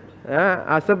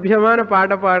 அசபியமான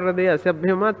பாட்டை பாடுறது,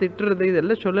 அசபியமா திட்டுறது,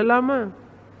 இதெல்லாம் சொல்லலாமா?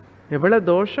 எவ்வளவு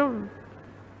தோஷம்.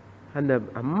 அந்த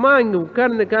அம்மா இங்க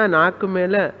உட்கார்ந்துக்கா நாக்கு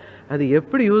மேல, அது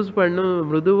எப்படி யூஸ் பண்ணும்?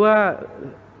 மிருதுவா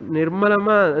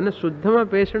நிர்மலமா சுத்தமா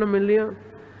பேசணும் இல்லையோ?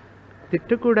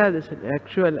 திட்டக்கூடாது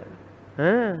ஆக்சுவலா.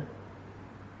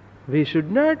 we should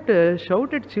not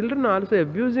shout at children also,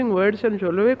 abusing words and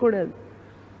சொல்லவே கூடாது.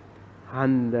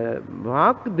 அந்த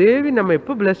வாக் தேவி நம்ம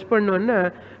எப்போ பிளஸ் பண்ணுவோம்னா,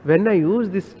 when I use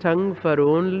this tongue for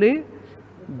only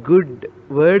good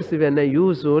words, when I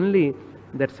use only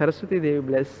that Saraswati Devi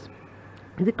bless.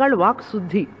 இது கால் வாக்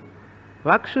சுத்தி.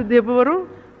 வாக் சுத்தி எப்போ வரும்?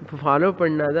 இப்போ ஃபாலோ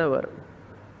பண்ணாதான் வரும்.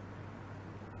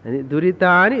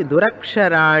 துரிதானி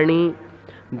துரக்ஷராணி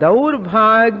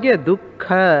தௌர்பாகிய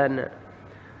துக்கன்.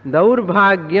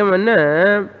 தௌர்பாகியம்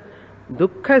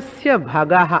துக்கஸ்ய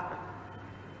பகஹ.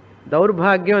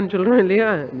 தௌர்பாகியம் சொல்றோம் இல்லையா?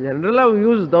 ஜெனரலா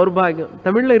யூஸ் தௌர்பாகியம்.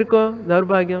 தமிழ்ல இருக்கோ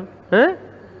தௌர்பாகியம்?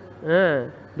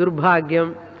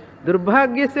 துர்பாகியம்.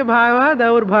 துர்பாகியஸ்ய பாவா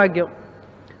தௌர்பாகியம்.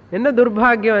 என்ன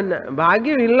துர்பாகியம்? என்ன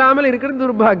பாகியம் இல்லாமல் இருக்கிறது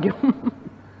துர்பாகியம்.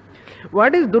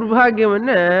 What is துர்பாகியம்?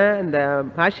 இந்த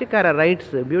பாஷிக்கார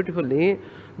ரைட்ஸ் பியூட்டிஃபுல்லி,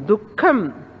 துக்கம்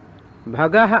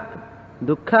பகஹ,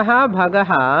 துக்கஹா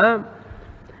பகஹா,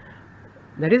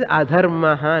 that is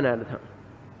adharmaha அர்த்தம்.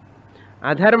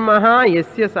 அதர்மஹா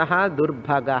எஸ்ய சஹா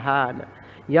துர்பகஹா.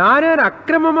 யார் யார்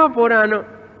அக்கிரமமா போறானோ,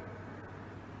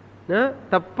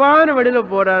 தப்பான வழியில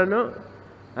போறானோ,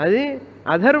 அது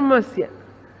அதர்மஸ்ய.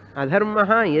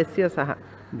 அதர்மஹா எஸ்ய சஹா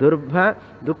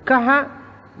துக்கஹா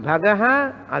பகஹா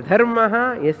அதர்மஹா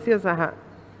எஸ்ய சஹா,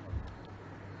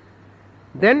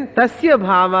 தென் தஸ்ய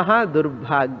பாவஹா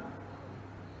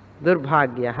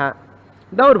துர்பாக்யஹ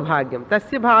தௌர்பாகியம்.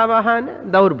 தஸ்ய பாவஹான்னு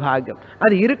தௌர்பாகியம்,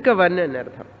 அது இருக்கவன்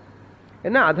அர்த்தம்.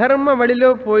 ஏன்னா அதர்ம வழியில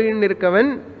போயின்னு இருக்கவன்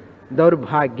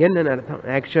தௌர்பாகியன்னு அர்த்தம்.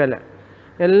 ஆக்சுவலா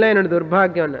எல்லாம் என்னோட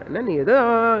துர்பாகியம். நீ ஏதோ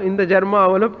இந்த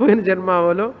ஜென்மாவலோ போயின்னு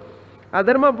ஜென்மாவலோ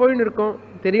அதர்மா போயின்னு இருக்கோம்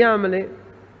தெரியாமலே,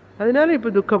 அதனால இப்போ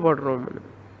துக்கப்படுறோம்.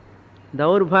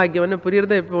 தௌர்பாகியம்னு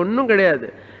புரியுறதா? இப்போ ஒன்றும் கிடையாது.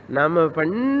 நம்ம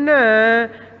பண்ண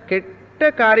கெட்ட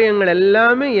காரியங்கள்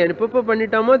எல்லாமே எப்பப்போ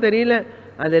பண்ணிட்டோமோ தெரியல,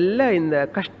 அதெல்லாம் இந்த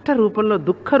கஷ்ட ரூபம்ல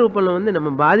துக்க ரூபம்ல நம்ம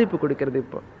பாதிப்பு கொடுக்கறது.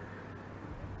 இப்போ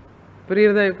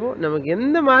புரியுறதா? இப்போ நமக்கு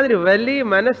எந்த மாதிரி வலி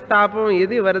மனஸ்தாபம்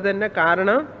எது வருதுன்னா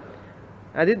காரணம்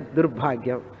அது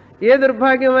துர்பாகியம். ஏன்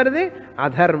துர்பாகியம் வருது?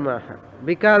 Adharma.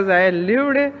 Because I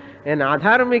lived an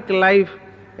adharmic life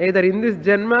either in this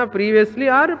janma previously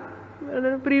or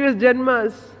previous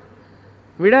janmas.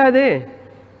 விடாதே.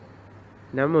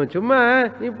 நம்ம சும்மா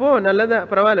நீ போ நல்லதா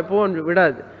பரவாயில்ல போன்னு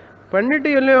விடாது. பண்ணிட்டு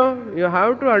இல்லையோ, you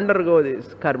have to undergo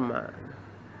this கர்மா.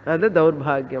 அது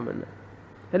தௌர்பாகியம்.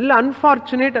 எல்லாம்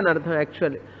அன்ஃபார்ச்சுனேட் அர்த்தம்.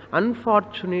 Actually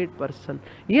unfortunate person.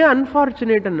 ஏன்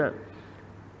அன்ஃபார்ச்சுனேட்னா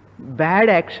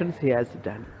bad actions he has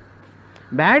done.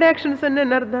 Bad actions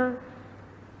என்ன அர்த்தம்?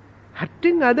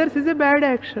 hurting others is a bad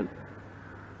action.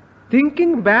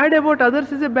 Thinking bad about others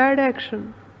is a bad action.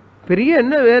 பெரிய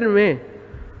என்ன வேறுமே?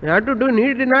 you have to do,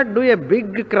 need not do a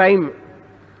big crime.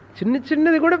 சின்ன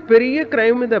சின்னது கூட பெரிய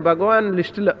crime இந்த பகவான்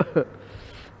லிஸ்டில்.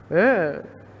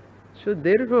 ஸோ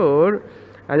தேர்ஃபோர்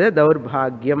அது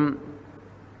தௌர்பாகியம்.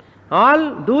 ஆல்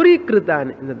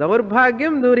தூரீகிருத்தானி. இந்த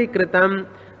தௌர்பாகியம் தூரீகிருத்தம்,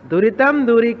 துரிதம்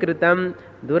தூரீகிருத்தம்,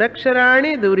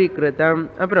 துரக்ஷராணி தூரீகிருத்தம்.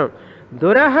 அப்புறம்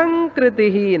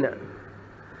துரஹங்கிருதிஹீன.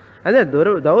 அது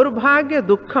தௌர்பாகிய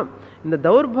துக்கம். இந்த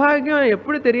தௌர்பாகியம்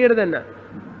எப்படி தெரியறதுன்னா,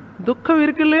 துக்கம்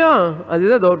இருக்கு இல்லையோ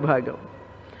அதுதான் தௌர்பாகியம்.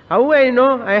 How I know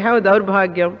I have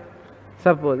daurбhagyam?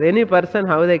 Suppose any person,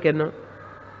 how they can know?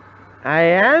 I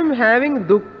am having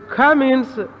dukkha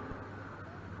means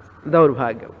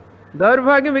daurбhagyam.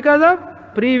 Daurбhagyam because of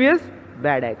previous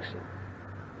bad action.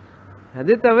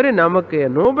 அது தவிர நமக்கு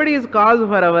nobody is cause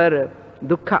for our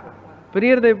dukkha.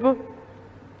 புரியுறதா இப்போ?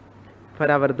 For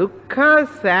our dukkha,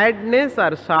 sadness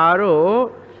or sorrow,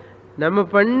 நம்ம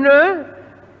பண்ண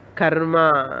கர்மா,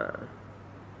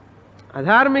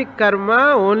 அதார்மிக் கர்மா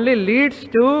only leads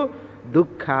to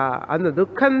துக்கா. அந்த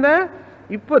துக்கந்தான்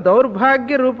இப்போ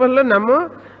தௌர்பாகிய ரூபத்தில் நம்ம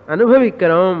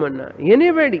அனுபவிக்கிறோம்.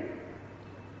 எனிபடி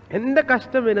எந்த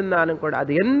கஷ்டம் இருந்தாலும் கூட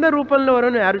அது எந்த ரூபத்தில்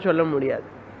வரும்னு யாரும் சொல்ல முடியாது.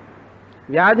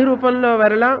 வியாதி ரூபంలో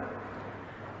வரலாம்,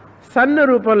 சன்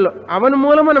ரூபంలో அவன்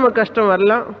மூலமா நமக்கு கஷ்டம்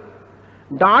வரலாம்,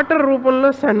 டாட்டர் ரூபంలో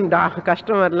சன்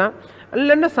கஷ்டம் வரலாம்,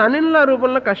 இல்லைன்னா சன் இன்லா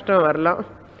ரூபంలో கஷ்டம் வரலாம்,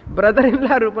 பிரதர்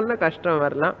இன்லா ரூபంలో கஷ்டம்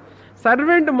வரலாம்,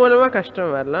 சர்வெண்ட் மூலமா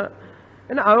கஷ்டம் வரலாம்.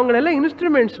 ஏன்னா அவங்களெல்லாம்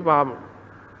இன்ஸ்ட்ருமெண்ட்ஸ் பாவம்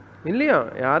இல்லையா?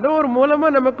 யாரோ ஒரு மூலமா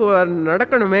நமக்கு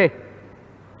நடக்கணுமே.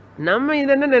 நம்ம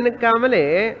இதென்ன நினைக்காமலே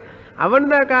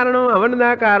அவன்தான் காரணம்,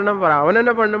 அவன்தான் காரணம், அவன்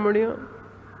என்ன பண்ண முடியும்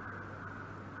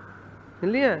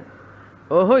இல்லையா?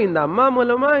 ஓஹோ, இந்த அம்மா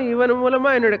மூலமா இவன் மூலமா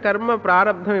என்னோட கர்ம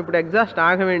பிராரப்தம் இப்படி எக்ஸாஸ்ட்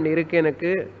ஆக வேண்டி இருக்கு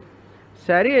எனக்கு,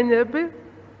 சரி என்று చెప్పి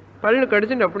பல்லு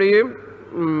கடிச்சுட்டு அப்படியே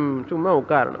சும்மா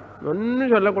உட்காரணும்,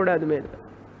 ஒன்றும் சொல்லக்கூடாது மேல.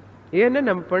 ஏன்னா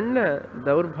நம்ம பண்ண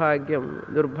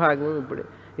துர்பாகியம் இப்படி.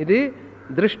 இது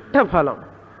திருஷ்ட பலம்.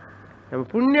 நம்ம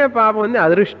புண்ணிய பாபம் வந்து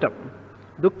அதிருஷ்டம்,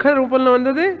 துக்க ரூபம்ல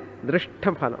வந்தது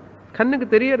திருஷ்ட பலம், கண்ணுக்கு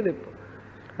தெரியறது. இப்போ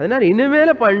அதனால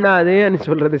இனிமேல பண்ணாதேன்னு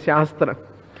சொல்றது சாஸ்திரம்.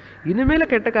 இனிமேல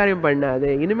கெட்ட காரியம் பண்ணாதே,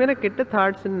 இனிமேல கெட்ட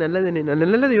தாட்ஸ்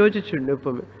நல்லது யோசிச்சுண்டு,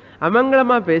 எப்பவுமே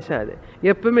அமங்கலமா பேசாது,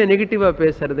 எப்பவுமே நெகட்டிவா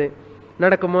பேசுறது,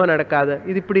 நடக்குமோ நடக்காது,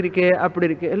 இது இப்படி இருக்கே அப்படி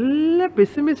இருக்கே, எல்லாம்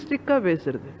பெசிமிஸ்டிக்கா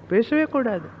பேசுறது பேசவே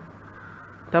கூடாது,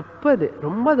 தப்பது,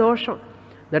 ரொம்ப தோஷம்.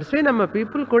 தட்ஸ் வை நம்ம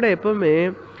பீப்புள் கூட எப்பவுமே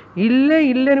இல்லை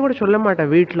இல்லைன்னு கூட சொல்ல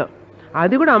மாட்டேன் வீட்டில்,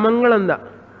 அது கூட அமங்கலம் தான்.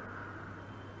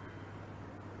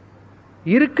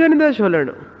 இருக்குன்னு தான்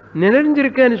சொல்லணும்,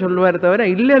 நிறைஞ்சிருக்கேன்னு சொல்லுவார் தவிர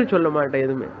இல்லைன்னு சொல்ல மாட்டேன்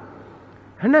எதுவுமே.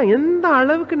 ஆனால் எந்த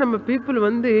அளவுக்கு நம்ம பீப்புள்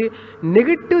வந்து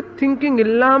நெகட்டிவ் திங்கிங்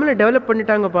இல்லாமல் டெவலப்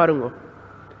பண்ணிட்டாங்க பாருங்க.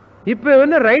 இப்போ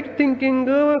வந்து right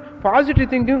thinking positive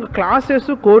thinking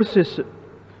classes கோர்ஸஸ்ஸு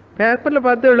பேப்பரில்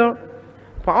பார்த்துடும்.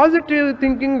 பாசிட்டிவ்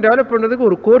திங்கிங் டெவலப் பண்ணுறதுக்கு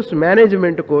ஒரு கோர்ஸ்,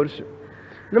 மேனேஜ்மெண்ட் கோர்ஸ்.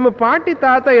 நம்ம பாட்டி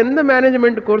தாத்தா எந்த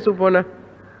மேனேஜ்மெண்ட் கோர்ஸுக்கு போனேன்,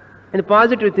 இந்த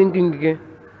பாசிட்டிவ் திங்கிங்க்கு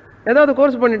ஏதாவது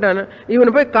கோர்ஸ் பண்ணிட்டானே,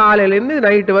 இவனை போய் காலையிலேருந்து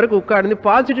நைட்டு வரைக்கும் உட்கார்ந்து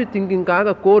பாசிட்டிவ்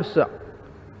திங்கிங்காக கோர்ஸா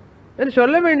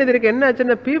சொல்ல வேண்டியது இருக்கு. என்ன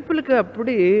ஆச்சுன்னா பீப்புளுக்கு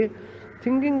அப்படி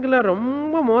திங்கிங்லாம்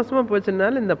ரொம்ப மோசமாக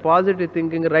போச்சுனால இந்த பாசிட்டிவ்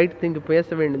திங்கிங் ரைட் திங்க் பேச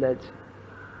வேண்டியதாச்சு.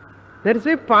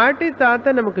 நெரிசை பாட்டி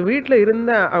தாத்தா நமக்கு வீட்டில்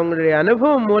இருந்த அவங்களுடைய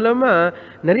அனுபவம் மூலமாக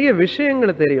நிறைய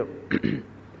விஷயங்கள் தெரியும்.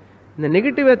 இந்த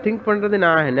நெகட்டிவாக திங்க் பண்ணுறது,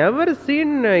 நான் never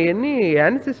seen any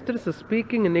ancestors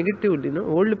speaking negatively.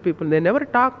 Old people they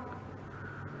never talk.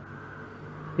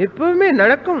 எப்பவுமே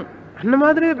நடக்கும் அந்த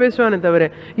மாதிரியே பேசுவானே தவிர,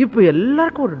 இப்போ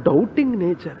எல்லாருக்கும் ஒரு டவுட்டிங்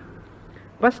நேச்சர்.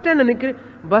 ஃபஸ்ட் என்ன நினைக்கிறேன்,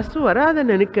 பஸ்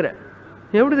வராதுன்னு நினைக்கிறேன்,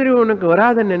 எப்படி தெரியும் உனக்கு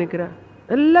வராதுன்னு நினைக்கிறேன்,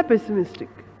 எல்லாம்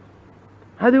பெசிமிஸ்டிக்.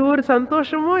 அது ஒரு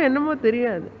சந்தோஷமோ என்னமோ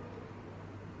தெரியாது.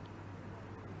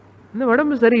 இந்த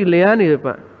உடம்பு சரியில்லையான்னு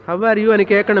கேட்பேன், ஹவ் ஆர் யூ அனு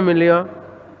கேட்கணும் இல்லையோ.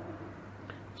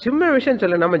 சின்ன விஷயம்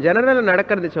சொல்ல, நம்ம ஜெனரலாக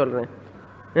நடக்கிறது சொல்கிறேன்.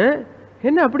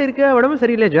 என்ன அப்படி இருக்க, உடம்பு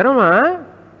சரியில்லையா, ஜுரமா?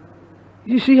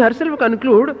 ஷி ஹர்செல்ஃப்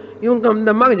கன்க்ளூட், இவங்க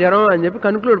இந்த அம்மாவுக்கு ஜுரமான்னு சொல்லி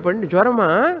கன்க்ளூட் பண்ணிட்டு,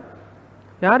 ஜுரமா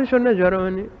யார் சொன்ன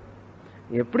ஜுரம்னு,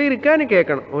 எப்படி இருக்கான்னு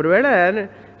கேட்கணும். ஒருவேளை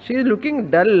ஷீ இஸ் லுக்கிங்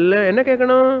டல், என்ன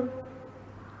கேட்கணும்,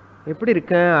 எப்படி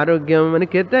இருக்க ஆரோக்கியம்னு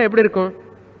கேட்டால் எப்படி இருக்கும்,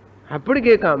 அப்படி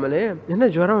கேட்காமலே என்ன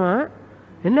ஜுரமா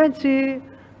என்னாச்சு.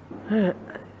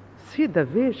 see the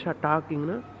way she talking,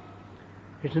 no?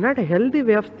 It's not a healthy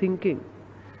way of thinking.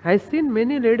 I've seen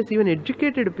many ladies, even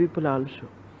educated people also.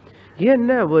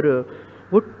 ஏன்னா ஒரு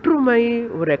ஒற்றுமை,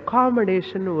 ஒரு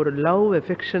அகாமடேஷன், ஒரு லவ்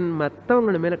எஃபெக்ஷன்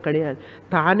மற்றவங்க மேலே கிடையாது.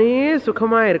 தானே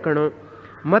சுகமாக இருக்கணும்,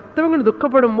 மற்றவங்க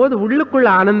துக்கப்படும் போது உள்ளுக்குள்ள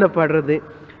ஆனந்தப்படுறது,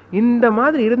 இந்த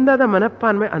மாதிரி இருந்தால் தான்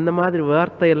மனப்பான்மை, அந்த மாதிரி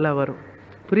வார்த்தையெல்லாம் வரும்.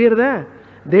 புரியுறதா?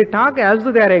 They talk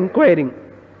as they are enquiring.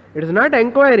 It is not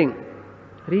enquiring.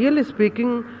 Really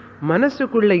speaking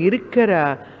மனசுக்குள்ள இருக்கிற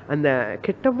அந்த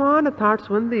கெட்டமான தாட்ஸ்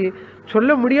வந்து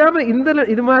சொல்ல முடியாமல்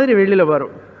இது மாதிரி வெளியில்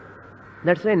வரும்.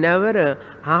 That's why never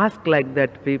ask like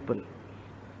that people.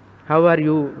 How are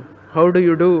you? How do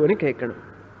you do? ன்னு கேட்கணும்.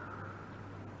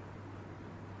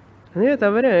 அதே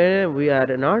தவிர we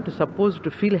are not supposed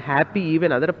to feel happy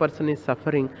even other person is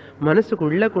suffering.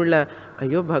 மனசுக்குள்ளக்குள்ள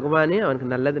ஐயோ பகவானே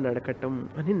அவனுக்கு நல்லது நடக்கட்டும்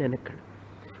அப்படின்னு நினைக்கணும்.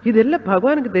 இதெல்லாம்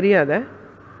பகவானுக்கு தெரியாத.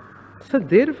 So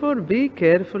therefore be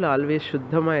careful, always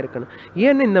சுத்தமாக இருக்கணும்.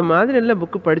 ஏன்னா இந்த மாதிரி எல்லாம்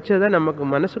புக்கு படித்ததான் நமக்கு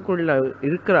மனசுக்குள்ள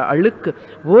இருக்கிற அழுக்கு,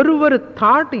 ஒரு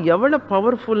தாட் எவ்வளோ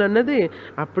பவர்ஃபுல்லானது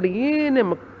அப்படியே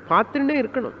நம்ம பார்த்துட்டே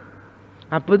இருக்கணும்.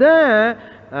 அப்போ தான்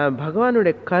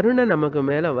பகவானுடைய கருணை நமக்கு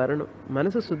மேலே வரணும்.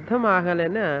 மனசு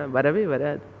சுத்தமாகலைன்னா வரவே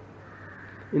வராது.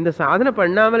 இந்த சாதனை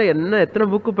பண்ணாமல் எத்தனை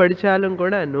புக்கு படித்தாலும்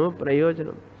கூட நோ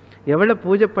பிரயோஜனம், எவ்வளோ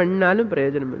பூஜை பண்ணாலும்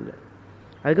பிரயோஜனம் இல்லை.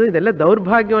 அதுக்கு இதெல்லாம்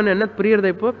தௌர்பாகியம்னு என்ன புரியுறது?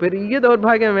 இப்போ பெரிய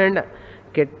தௌர்பாகியம் வேண்டாம்,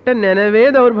 கெட்ட நினைவே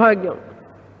தௌர்பாகியம்.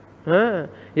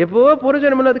 எப்போ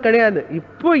பூர்வஜன்மம் அது கிடையாது.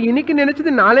 இப்போ இன்னைக்கு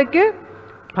நினைச்சது நாளைக்கே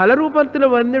பல ரூபத்தில்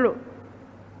வந்துடும்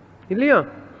இல்லையோ.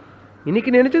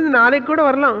 இன்னைக்கு நினைச்சது நாளைக்கு கூட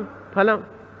வரலாம் பலம்.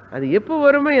 அது எப்போ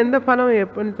வருமோ, எந்த பலம்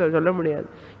எப்போன்னு சொல்ல முடியாது.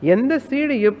 எந்த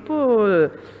சீடு எப்போ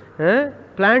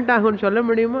பிளான்ட் ஆகும்னு சொல்ல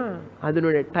முடியுமா?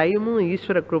 அதனுடைய டைமும்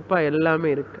ஈஸ்வர கிருப்பா எல்லாமே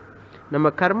இருக்கு. நம்ம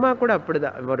கர்மா கூட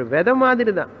அப்படிதான், ஒரு விதை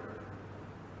மாதிரி தான்.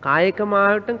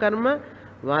 காயக்கமாகட்டும் கர்மா,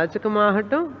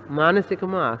 வாச்சகமாகட்டும்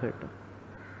மானசிகமாக ஆகட்டும்.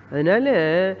 அதனால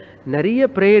நிறைய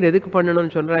ப்ரேயர் எதுக்கு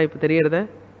பண்ணணும்னு சொல்றா இப்போ தெரியறத?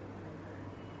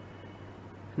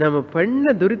 நம்ம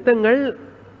பண்ண துரித்தங்கள்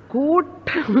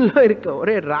கூட்டம்ல இருக்க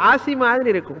ஒரே ராசி மாதிரி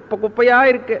இருக்கு, குப்பை குப்பையா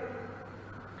இருக்கு.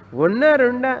 ஒன்னா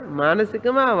ரெண்டா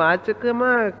மானசிகமா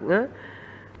வாச்சகமா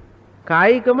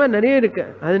காய்கமா நிறைய இருக்கு.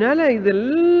 அதனால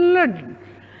இதெல்லாம்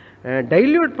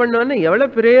டைல்யூட் பண்ணோன்னா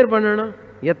எவ்வளவு பிரேயர் பண்ணணும்,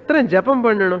 எத்தனை ஜபம்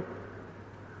பண்ணணும்,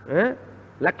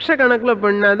 லட்சக்கணக்கில்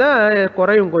பண்ணாதான்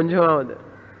குறையும். கொஞ்சம் ஆகுது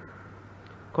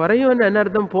குறையும்னு என்ன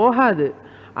அர்த்தம், போகாது.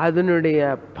 அதனுடைய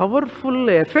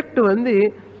பவர்ஃபுல் எஃபெக்ட் வந்து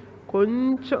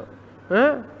கொஞ்சம்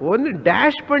ஒன்று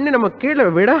டேஷ் பண்ணி நம்ம கீழே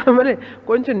விடாமலே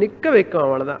கொஞ்சம் நிற்க வைக்கும்,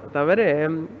 அவ்வளோதான். தவிர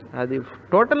அது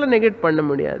டோட்டலாக நெகேட் பண்ண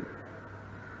முடியாது.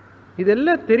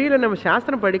 இதெல்லாம் தெரியல, நம்ம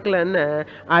சாஸ்திரம் படிக்கலன்னு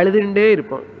அழுதுண்டே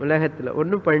இருப்போம் உலகத்தில்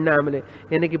ஒன்றும் பண்ணாமலே.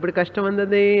 எனக்கு இப்படி கஷ்டம்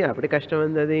வந்தது, அப்படி கஷ்டம்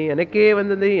வந்தது, எனக்கே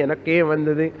வந்தது, எனக்கே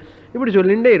வந்தது, இப்படி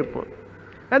சொல்லிகிட்டே இருப்போம்.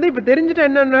 அது இப்போ தெரிஞ்சுட்டா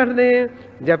என்னென்னு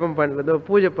ஜபம் பண்ணுறதோ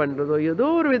பூஜை பண்ணுறதோ ஏதோ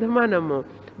ஒரு விதமாக நம்ம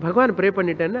பகவான் ப்ரே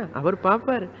பண்ணிட்டேன்னா அவர்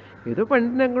பார்ப்பார். ஏதோ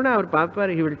பண்ணிட்டா கூட அவர்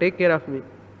பார்ப்பார். He will take care of me.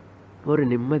 ஒரு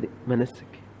நிம்மதி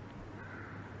மனசுக்கு.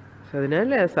 ஸோ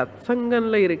அதனால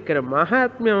சத்சங்கம்ல இருக்கிற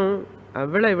மகாத்மியம்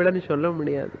அவ்வளோ இவ்வளோன்னு சொல்ல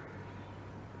முடியாது.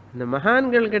 இந்த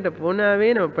மகான்கள் கிட்ட போனாவே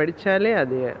நம்ம படித்தாலே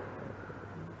அது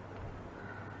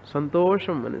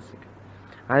சந்தோஷம் மனசுக்கு.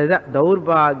 அதுதான்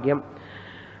தௌர்பாகியம்.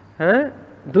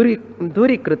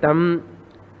 தூரீகிருதம்.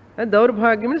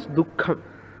 தௌர்பாகியம் மீன்ஸ் துக்கம்.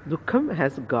 துக்கம்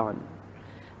has gone.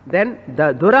 Then the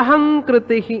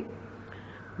duraham-kritihi.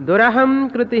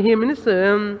 Duraham-kritihi means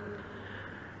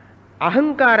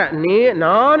ahankara.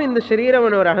 நான் இந்த சரீரம்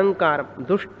ஒரு அகங்காரம்.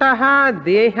 துஷ்டஹா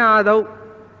தேஹாதௌ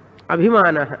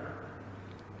அபிமானஹ.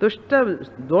 துஷ்ட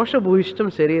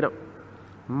தோஷபூயிஷ்டம் சரீரம்,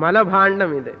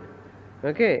 மலபாண்டம் இது.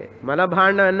 ஓகே,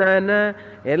 மலபாண்டம் என்ன,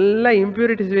 எல்லாம்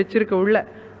இம்ப்யூரிட்டிஸ் வச்சிருக்க உள்ள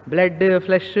பிளட்டு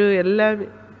ஃப்ளஷ்ஷு எல்லாமே.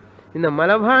 இந்த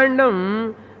மலபாண்டம்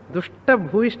துஷ்ட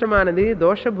பூயிஷ்டமானது,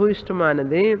 தோஷ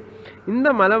பூயிஷ்டமானது. இந்த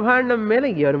மலபாண்டம் மேலே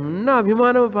இன்னும்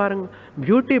அபிமானம் பாருங்க.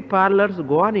 Beauty parlours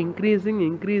go on increasing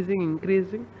increasing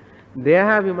increasing.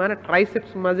 தேகாபிமான,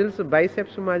 triceps muscles,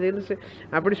 biceps muscles,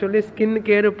 அப்படி சொல்லி ஸ்கின்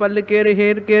கேரு, பல்லு கேரு,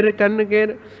 ஹேர் கேரு, கண்ணு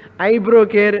கேரு, ஐப்ரோ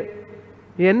கேரு,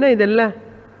 என்ன இதெல்லாம்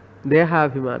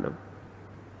தேகாபிமானம்.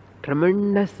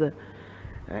 ட்ரெமெண்டஸ்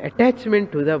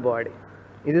அட்டாச்மெண்ட் டு த பாடி.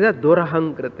 இதுதான்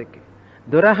துரஹங்கிறதுக்கு.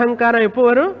 துரஹங்காரம் எப்போ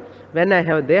வரும்? when I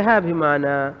have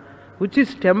தேகாபிமானா which is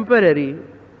temporary,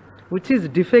 which is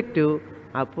defective,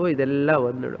 அப்போ இதெல்லாம்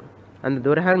வந்துடும். அந்த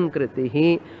துரஹங்கிருதி.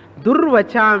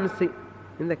 துர்வச்சாம்சி,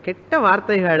 இந்த கெட்ட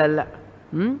வார்த்தைகள் அல்ல,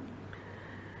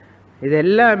 இது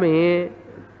எல்லாமே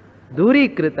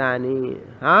தூரீகிருத்தானி.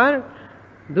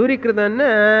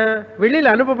 தூரீகிருத்தன்னா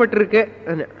வெளியில் அனுப்பப்பட்டிருக்கு,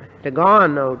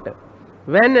 gone out.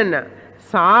 when என்ன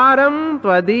சாரம்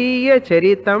த்வதீய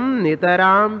சரிதம்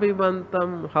நிதராம்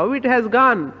பிபந்தம். how it has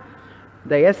gone,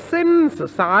 the essence.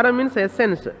 சாரம் means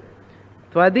essence.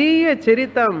 த்வதீய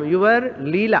Charitam, your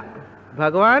Leela,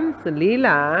 Bhagavan's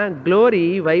Leela,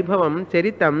 glory, Vaibhavam,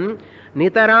 Charitam,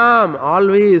 Nitaram,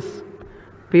 always.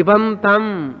 Pibantam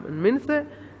means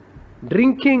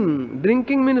drinking.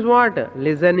 Drinking means what?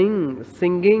 Listening,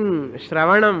 singing,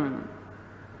 Shravanam.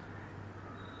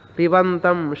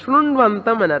 Pibantam,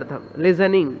 Shrunvantam anartham.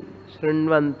 Listening,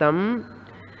 Shrunvantam.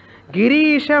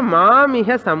 Girisha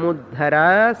Mamiha Samudhara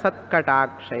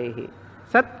Satkatakshahi.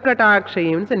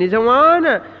 Satkatakshahi means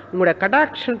Nijamana Muda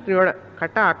Katakshan.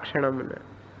 கட்டாட்சணம்னு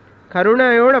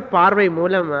கருணையோட பார்வை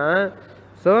மூலமா.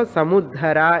 So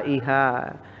சமுத்தரா Iha.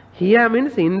 ஹியா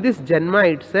means in this ஜென்மா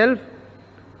it self,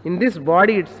 in this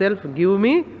body it self give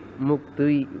me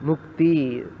முக்தி. முக்தி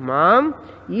மாம்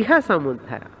இஹ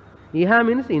சமுத்தரா. Iha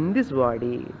means in this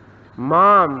body.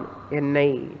 மாம்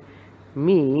என்னை,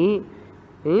 me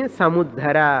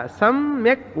சமுத்தரா.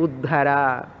 சம்யக் Uthra.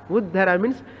 Uthra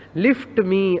means lift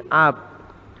me up.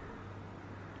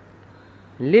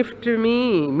 Lift me,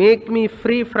 make me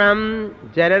free from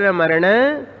Janana Marana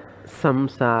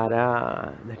Samsara.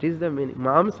 That is the meaning.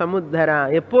 Maam Samudhara.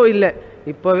 Eppo illa,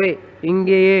 ippove,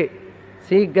 ingeye,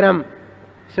 Sigram.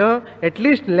 So, at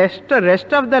least rest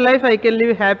of the life I can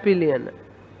live happily.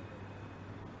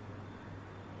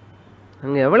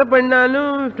 Evvala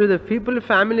pannalum to the people,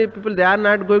 family people, they are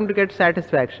not going to get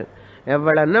satisfaction.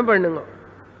 Evvalanna pannunga.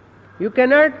 You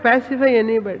cannot pacify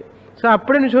anybody. So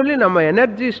அப்படின்னு சொல்லி நம்ம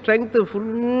energy strength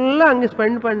ஃபுல்லாக அங்கே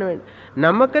spend பண்ண வேண்டும்.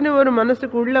 நமக்குன்னு ஒரு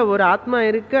மனசுக்குள்ள ஒரு ஆத்மா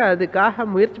இருக்கு, அதுக்காக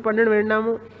முயற்சி பண்ண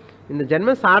வேண்டாமோ? இந்த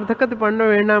ஜென்ம சார்த்தக்கத்தை பண்ண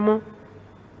வேண்டாமோ?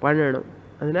 பண்ணணும்.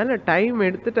 அதனால டைம்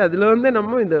எடுத்துட்டு அதில் வந்து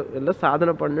நம்ம இந்த எல்லாம்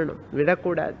சாதனை பண்ணணும்,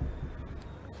 விடக்கூடாது.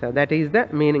 So that is the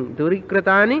meaning.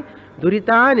 துரிகிருத்தானி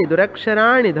துரிதானி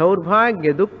துரக்ஷராணி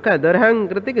தௌர்பாகிய துக்க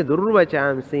துரஹங்கிருதிக்கு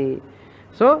துர்வச்சாம்சி.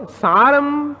 ஸோ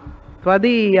சாரம்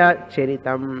Tvadiya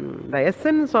Charitam. The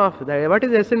essence of the, what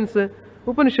is essence?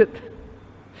 Upanishad.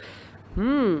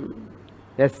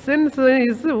 Essence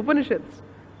is Upanishads.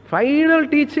 Final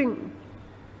teaching.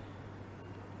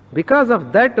 Because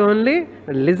of that only,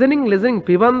 listening,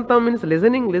 pivantam means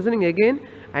listening again,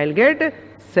 I'll get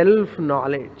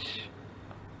self-knowledge.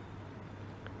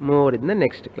 More in the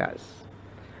next class.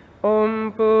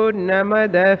 Om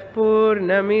Purnamadah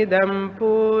Purnamidam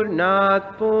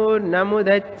Purnat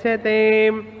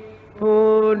Purnamudachyate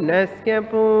Purnasya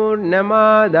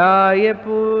Purnamadaya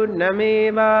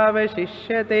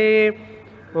Purnamevavashishyate.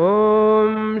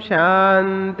 Om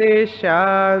Shanti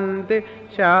Shanti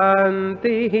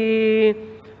Shanti.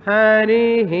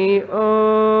 Harihi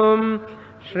Om.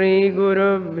 Shri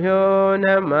Gurubhyo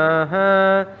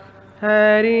Namaha.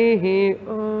 Harihi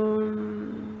Om.